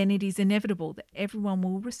 then it is inevitable that everyone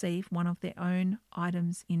will receive one of their own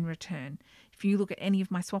items in return. If you look at any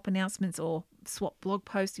of my swap announcements or swap blog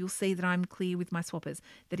posts, you'll see that I'm clear with my swappers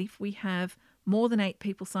that if we have more than 8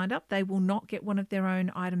 people signed up, they will not get one of their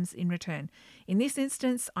own items in return. In this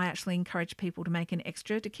instance, I actually encourage people to make an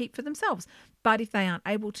extra to keep for themselves. But if they aren't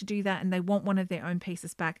able to do that and they want one of their own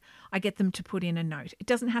pieces back, I get them to put in a note. It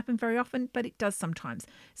doesn't happen very often, but it does sometimes.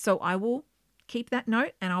 So I will keep that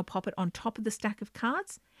note and I'll pop it on top of the stack of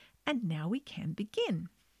cards. And now we can begin.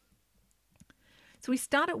 So we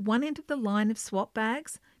start at one end of the line of swap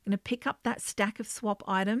bags. I'm going to pick up that stack of swap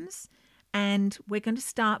items. And we're going to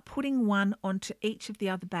start putting one onto each of the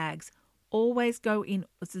other bags. Always go in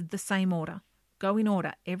the same order. Go in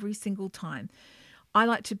order every single time. I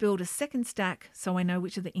like to build a second stack so I know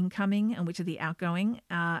which are the incoming and which are the outgoing.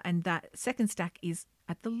 And that second stack is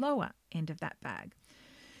at the lower end of that bag.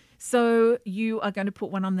 So you are going to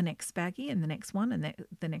put one on the next baggie and the next one and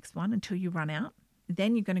the next one until you run out.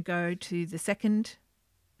 Then you're going to go to the second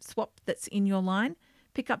swap that's in your line,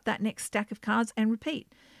 pick up that next stack of cards and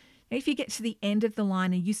repeat. If you get to the end of the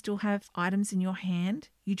line and you still have items in your hand,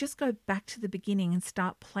 you just go back to the beginning and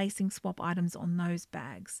start placing swap items on those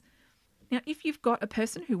bags. Now, if you've got a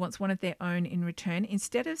person who wants one of their own in return,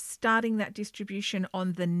 instead of starting that distribution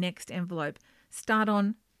on the next envelope, start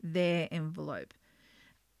on their envelope.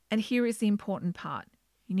 And here is the important part.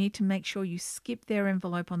 You need to make sure you skip their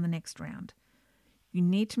envelope on the next round. You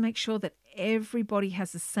need to make sure that everybody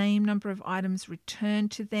has the same number of items returned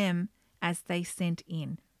to them as they sent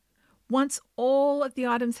in. Once all of the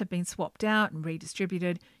items have been swapped out and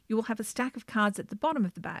redistributed, you will have a stack of cards at the bottom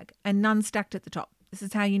of the bag and none stacked at the top. This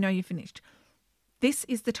is how you know you're finished. This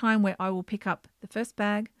is the time where I will pick up the first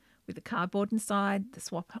bag with the cardboard inside, the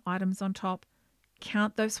swap items on top,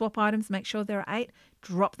 count those swap items, make sure there are 8,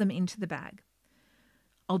 drop them into the bag.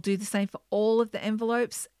 I'll do the same for all of the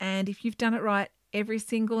envelopes, and if you've done it right, every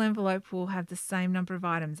single envelope will have the same number of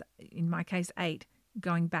items, in my case 8,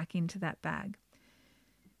 going back into that bag.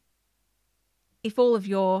 If all of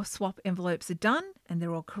your swap envelopes are done and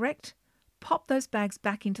they're all correct, pop those bags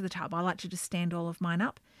back into the tub. I like to just stand all of mine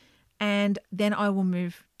up, and then I will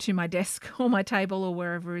move to my desk or my table or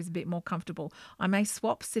wherever is a bit more comfortable. I may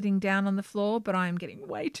swap sitting down on the floor, but I am getting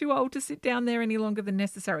way too old to sit down there any longer than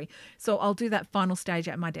necessary. So I'll do that final stage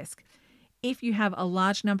at my desk. If you have a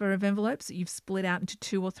large number of envelopes that you've split out into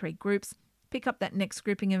 2 or 3 groups, pick up that next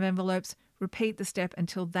grouping of envelopes, repeat the step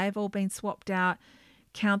until they've all been swapped out,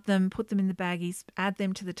 count them, put them in the baggies, add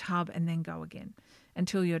them to the tub, and then go again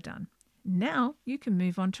until you're done. Now you can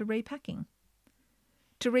move on to repacking.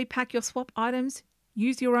 To repack your swap items,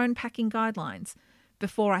 use your own packing guidelines.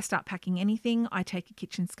 Before I start packing anything, I take a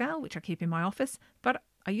kitchen scale, which I keep in my office, but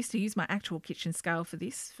I used to use my actual kitchen scale for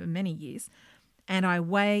this for many years, and I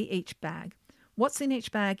weigh each bag. What's in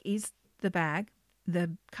each bag is the bag,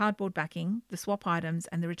 the cardboard backing, the swap items,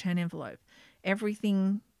 and the return envelope.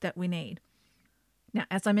 Everything that we need. Now,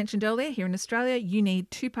 as I mentioned earlier, here in Australia, you need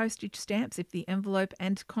 2 postage stamps if the envelope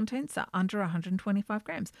and contents are under 125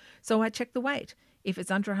 grams. So I check the weight. If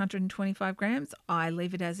it's under 125 grams, I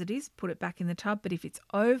leave it as it is, put it back in the tub. But if it's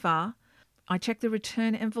over, I check the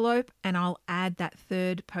return envelope and I'll add that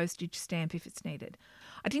 3rd postage stamp if it's needed.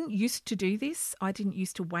 I didn't used to do this. I didn't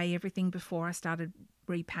used to weigh everything before I started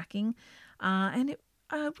repacking. And it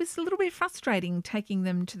was a little bit frustrating taking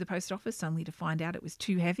them to the post office only to find out it was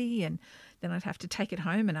too heavy, and then I'd have to take it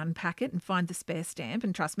home and unpack it and find the spare stamp,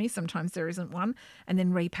 and trust me, sometimes there isn't one, and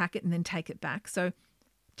then repack it and then take it back. So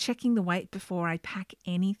checking the weight before I pack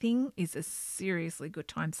anything is a seriously good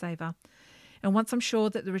time saver. And once I'm sure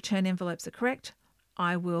that the return envelopes are correct,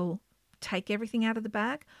 I will take everything out of the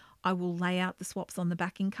bag. I will lay out the swaps on the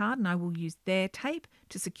backing card and I will use their tape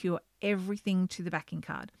to secure everything to the backing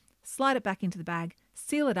card. Slide it back into the bag,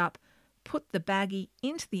 seal it up, put the baggie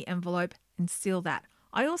into the envelope and seal that.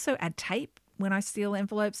 I also add tape when I seal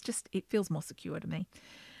envelopes, just it feels more secure to me.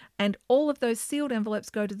 And all of those sealed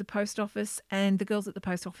envelopes go to the post office, and the girls at the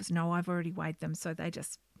post office know I've already weighed them, so they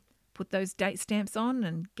just put those date stamps on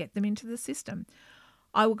and get them into the system.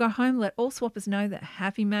 I will go home, let all swappers know that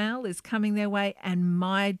Happy Mail is coming their way, and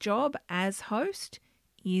my job as host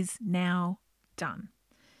is now done.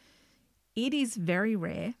 It is very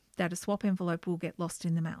rare that a swap envelope will get lost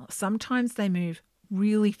in the mail. Sometimes they move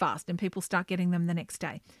really fast and people start getting them the next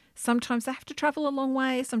day. Sometimes they have to travel a long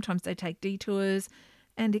way. Sometimes they take detours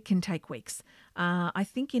and it can take weeks. I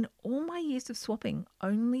think in all my years of swapping,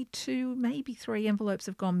 only 2, maybe 3 envelopes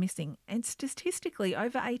have gone missing. And statistically,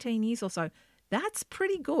 over 18 years or so, that's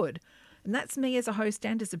pretty good. And that's me as a host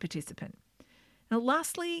and as a participant. Now,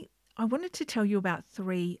 lastly, I wanted to tell you about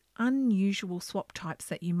 3 unusual swap types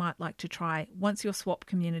that you might like to try once your swap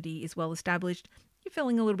community is well established. You're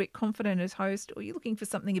feeling a little bit confident as host, or you're looking for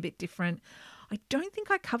something a bit different. I don't think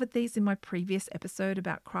I covered these in my previous episode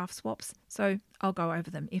about craft swaps, so I'll go over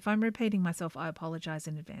them. If I'm repeating myself, I apologise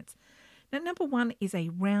in advance. Now, number 1 is a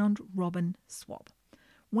round robin swap.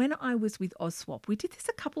 When I was with AusSwap, we did this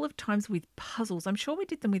a couple of times with puzzles. I'm sure we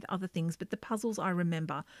did them with other things, but the puzzles I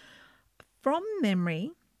remember. From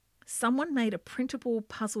memory, someone made a printable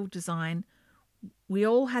puzzle design. We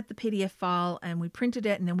all had the PDF file and we printed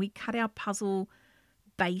it, and then we cut our puzzle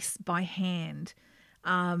base by hand.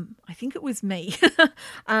 I think it was me.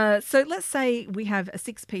 So let's say we have a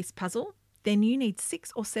 6-piece puzzle. Then you need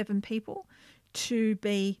 6 or 7 people to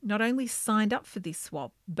be not only signed up for this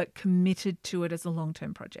swap, but committed to it as a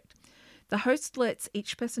long-term project. The host lets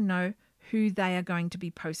each person know who they are going to be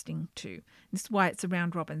posting to. This is why it's a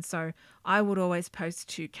round robin. So I would always post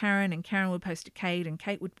to Karen, and Karen would post to Kate, and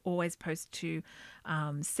Kate would always post to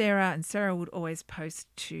Sarah, and Sarah would always post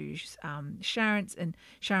to Sharon, and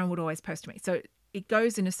Sharon would always post to me. So it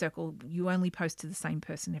goes in a circle. You only post to the same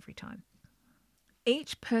person every time.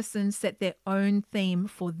 Each person set their own theme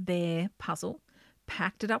for their puzzle,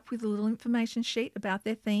 packed it up with a little information sheet about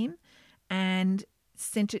their theme, and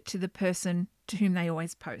sent it to the person to whom they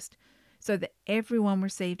always post, so that everyone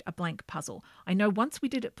received a blank puzzle. I know once we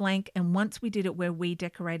did it blank, and once we did it where we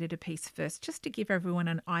decorated a piece first, just to give everyone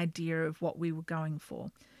an idea of what we were going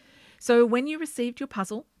for. So when you received your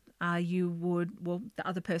puzzle, the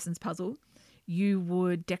other person's puzzle, you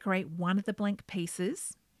would decorate one of the blank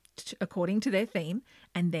pieces according to their theme,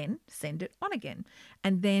 and then send it on again.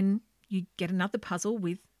 And then you get another puzzle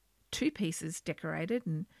with 2 pieces decorated,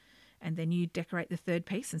 and then you decorate the 3rd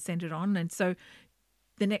piece and send it on. And so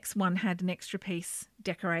the next one had an extra piece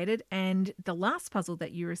decorated, and the last puzzle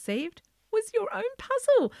that you received was your own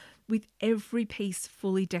puzzle with every piece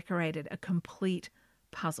fully decorated, a complete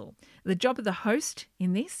puzzle. The job of the host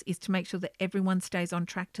in this is to make sure that everyone stays on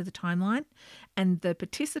track to the timeline, and the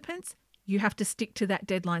participants, you have to stick to that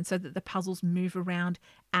deadline so that the puzzles move around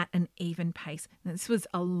at an even pace. Now, this was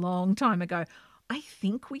a long time ago. I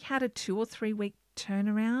think we had a 2 or 3 week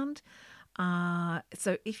turnaround.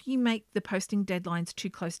 So if you make the posting deadlines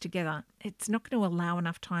too close together, it's not going to allow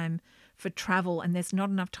enough time for travel, and there's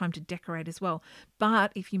not enough time to decorate as well.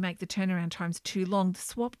 But if you make the turnaround times too long, the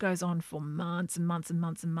swap goes on for months and months and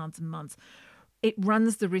months and months and months. It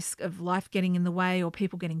runs the risk of life getting in the way, or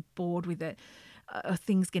people getting bored with it, or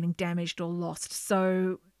things getting damaged or lost.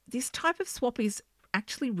 So this type of swap is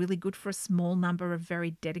actually really good for a small number of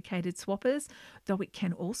very dedicated swappers, though it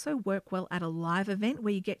can also work well at a live event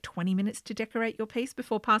where you get 20 minutes to decorate your piece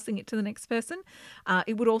before passing it to the next person.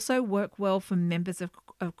 It would also work well for members of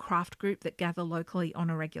a craft group that gather locally on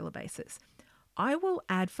a regular basis. I will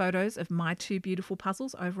add photos of my 2 beautiful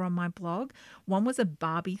puzzles over on my blog. One was a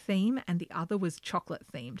Barbie theme and the other was chocolate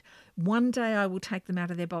themed. One day I will take them out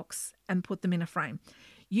of their box and put them in a frame.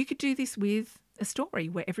 You could do this with a story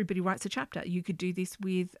where everybody writes a chapter. You could do this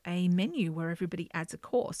with a menu where everybody adds a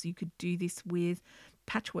course. You could do this with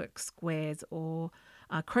patchwork squares or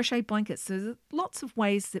crochet blankets. So there's lots of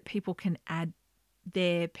ways that people can add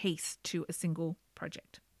their piece to a single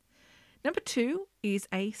project. Number 2 is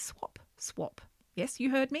a swap. Yes,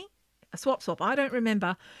 you heard me. A swap. I don't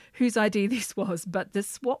remember whose idea this was, but the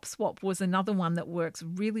swap was another one that works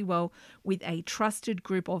really well with a trusted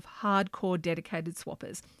group of hardcore dedicated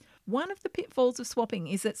swappers. One of the pitfalls of swapping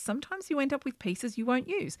is that sometimes you end up with pieces you won't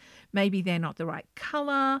use. Maybe they're not the right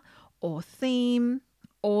colour or theme,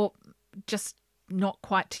 or just not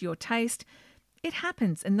quite to your taste. It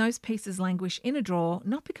happens, and those pieces languish in a drawer,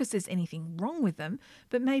 not because there's anything wrong with them,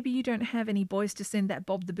 but maybe you don't have any boys to send that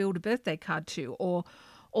Bob the Builder birthday card to, or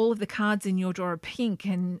all of the cards in your drawer are pink,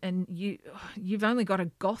 and you've only got a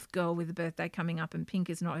goth girl with a birthday coming up and pink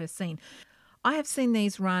is not her scene. I have seen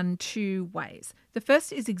these run 2 ways. The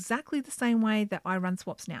first is exactly the same way that I run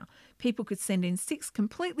swaps now. People could send in 6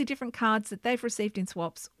 completely different cards that they've received in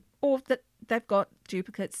swaps, or that they've got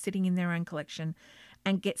duplicates sitting in their own collection,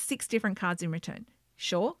 and get 6 different cards in return.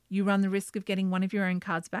 Sure, you run the risk of getting one of your own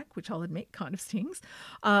cards back, which I'll admit kind of stings,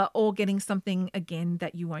 or getting something again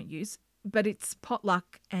that you won't use. But it's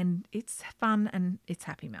potluck and it's fun and it's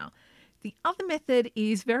happy mail. The other method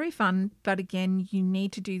is very fun, but again, you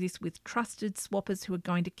need to do this with trusted swappers who are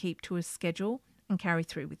going to keep to a schedule and carry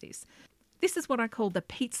through with this. This is what I call the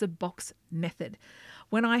pizza box method.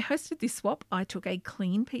 When I hosted this swap, I took a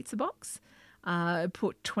clean pizza box,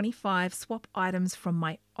 put 25 swap items from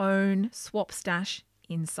my own swap stash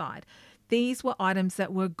inside. These were items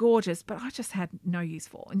that were gorgeous, but I just had no use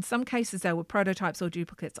for. In some cases, they were prototypes or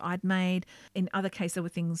duplicates I'd made. In other cases, they were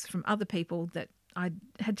things from other people that I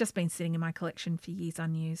had just been sitting in my collection for years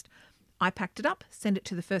unused. I packed it up, sent it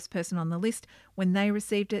to the first person on the list. When they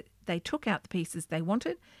received it, they took out the pieces they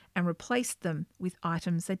wanted and replaced them with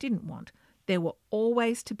items they didn't want. There were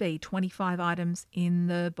always to be 25 items in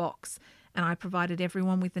the box, and I provided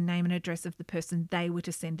everyone with the name and address of the person they were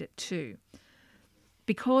to send it to.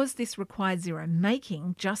 Because this required zero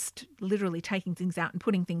making, just literally taking things out and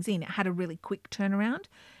putting things in, it had a really quick turnaround.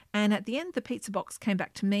 And at the end, the pizza box came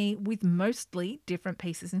back to me with mostly different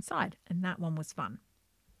pieces inside, and that one was fun.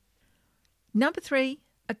 Number 3,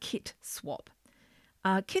 a kit swap.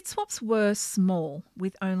 Kit swaps were small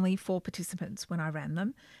with only 4 participants when I ran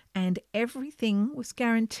them, and everything was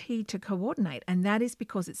guaranteed to coordinate. And that is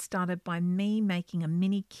because it started by me making a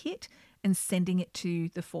mini kit and sending it to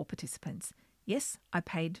the 4 participants. Yes, I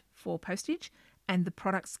paid for postage and the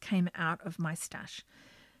products came out of my stash.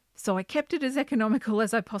 So I kept it as economical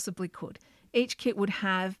as I possibly could. Each kit would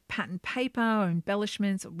have pattern paper or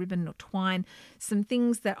embellishments or ribbon or twine, some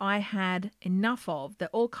things that I had enough of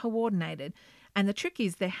that all coordinated. And the trick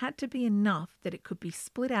is there had to be enough that it could be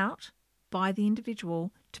split out by the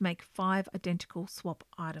individual to make 5 identical swap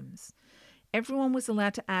items. Everyone was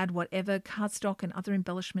allowed to add whatever cardstock and other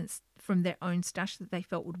embellishments from their own stash that they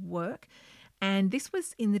felt would work. And this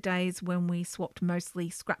was in the days when we swapped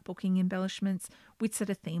mostly scrapbooking embellishments. We'd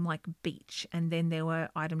set a theme like beach, and then there were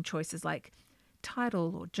item choices like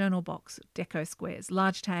title or journal box, deco squares,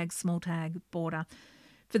 large tag, small tag, border.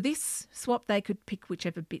 For this swap, they could pick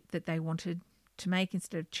whichever bit that they wanted to make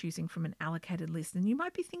instead of choosing from an allocated list. And you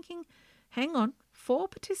might be thinking, hang on, 4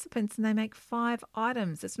 participants and they make 5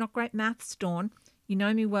 items. It's not great maths, Dawn. You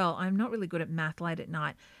know me well. I'm not really good at math late at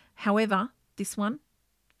night. However, this one,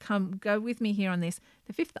 go with me here on this.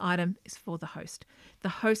 The 5th item is for the host. The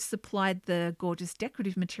host supplied the gorgeous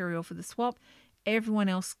decorative material for the swap. Everyone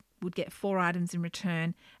else would get 4 items in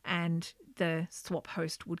return, and the swap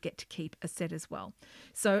host would get to keep a set as well.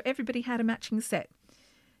 So everybody had a matching set.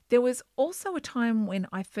 There was also a time when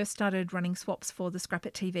I first started running swaps for the Scrap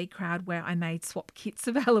It TV crowd where I made swap kits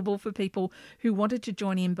available for people who wanted to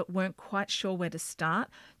join in but weren't quite sure where to start.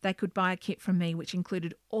 They could buy a kit from me which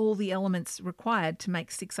included all the elements required to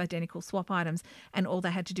make 6 identical swap items, and all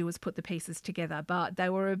they had to do was put the pieces together. But they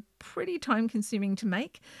were pretty time-consuming to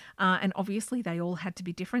make, and obviously they all had to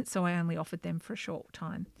be different, so I only offered them for a short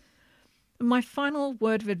time. My final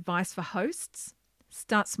word of advice for hosts: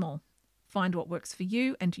 start small. Find what works for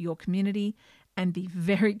you and your community, and be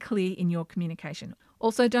very clear in your communication.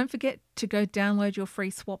 Also, don't forget to go download your free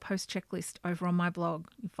swap host checklist over on my blog.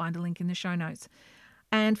 You'll find a link in the show notes.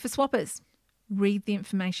 And for swappers, read the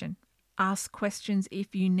information, ask questions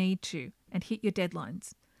if you need to, and hit your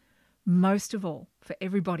deadlines. Most of all, for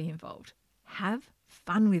everybody involved, have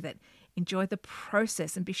fun with it. Enjoy the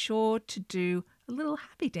process and be sure to do a little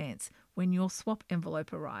happy dance when your swap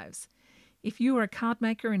envelope arrives. If you are a card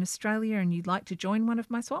maker in Australia and you'd like to join one of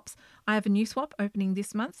my swaps, I have a new swap opening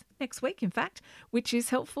this month, next week in fact, which is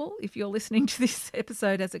helpful if you're listening to this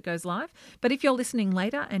episode as it goes live. But if you're listening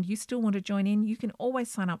later and you still want to join in, you can always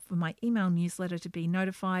sign up for my email newsletter to be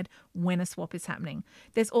notified when a swap is happening.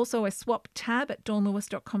 There's also a swap tab at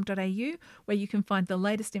dawnlewis.com.au where you can find the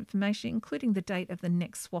latest information, including the date of the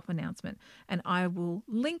next swap announcement. And I will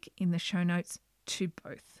link in the show notes to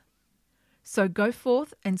both. So go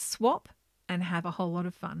forth and swap and have a whole lot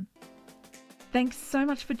of fun. Thanks so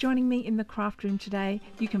much for joining me in the craft room today.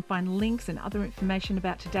 You can find links and other information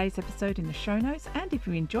about today's episode in the show notes. And if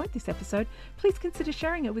you enjoyed this episode, please consider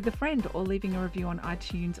sharing it with a friend or leaving a review on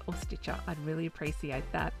iTunes or Stitcher. I'd really appreciate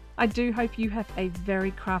that. I do hope you have a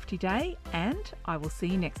very crafty day, and I will see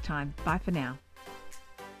you next time. Bye for now.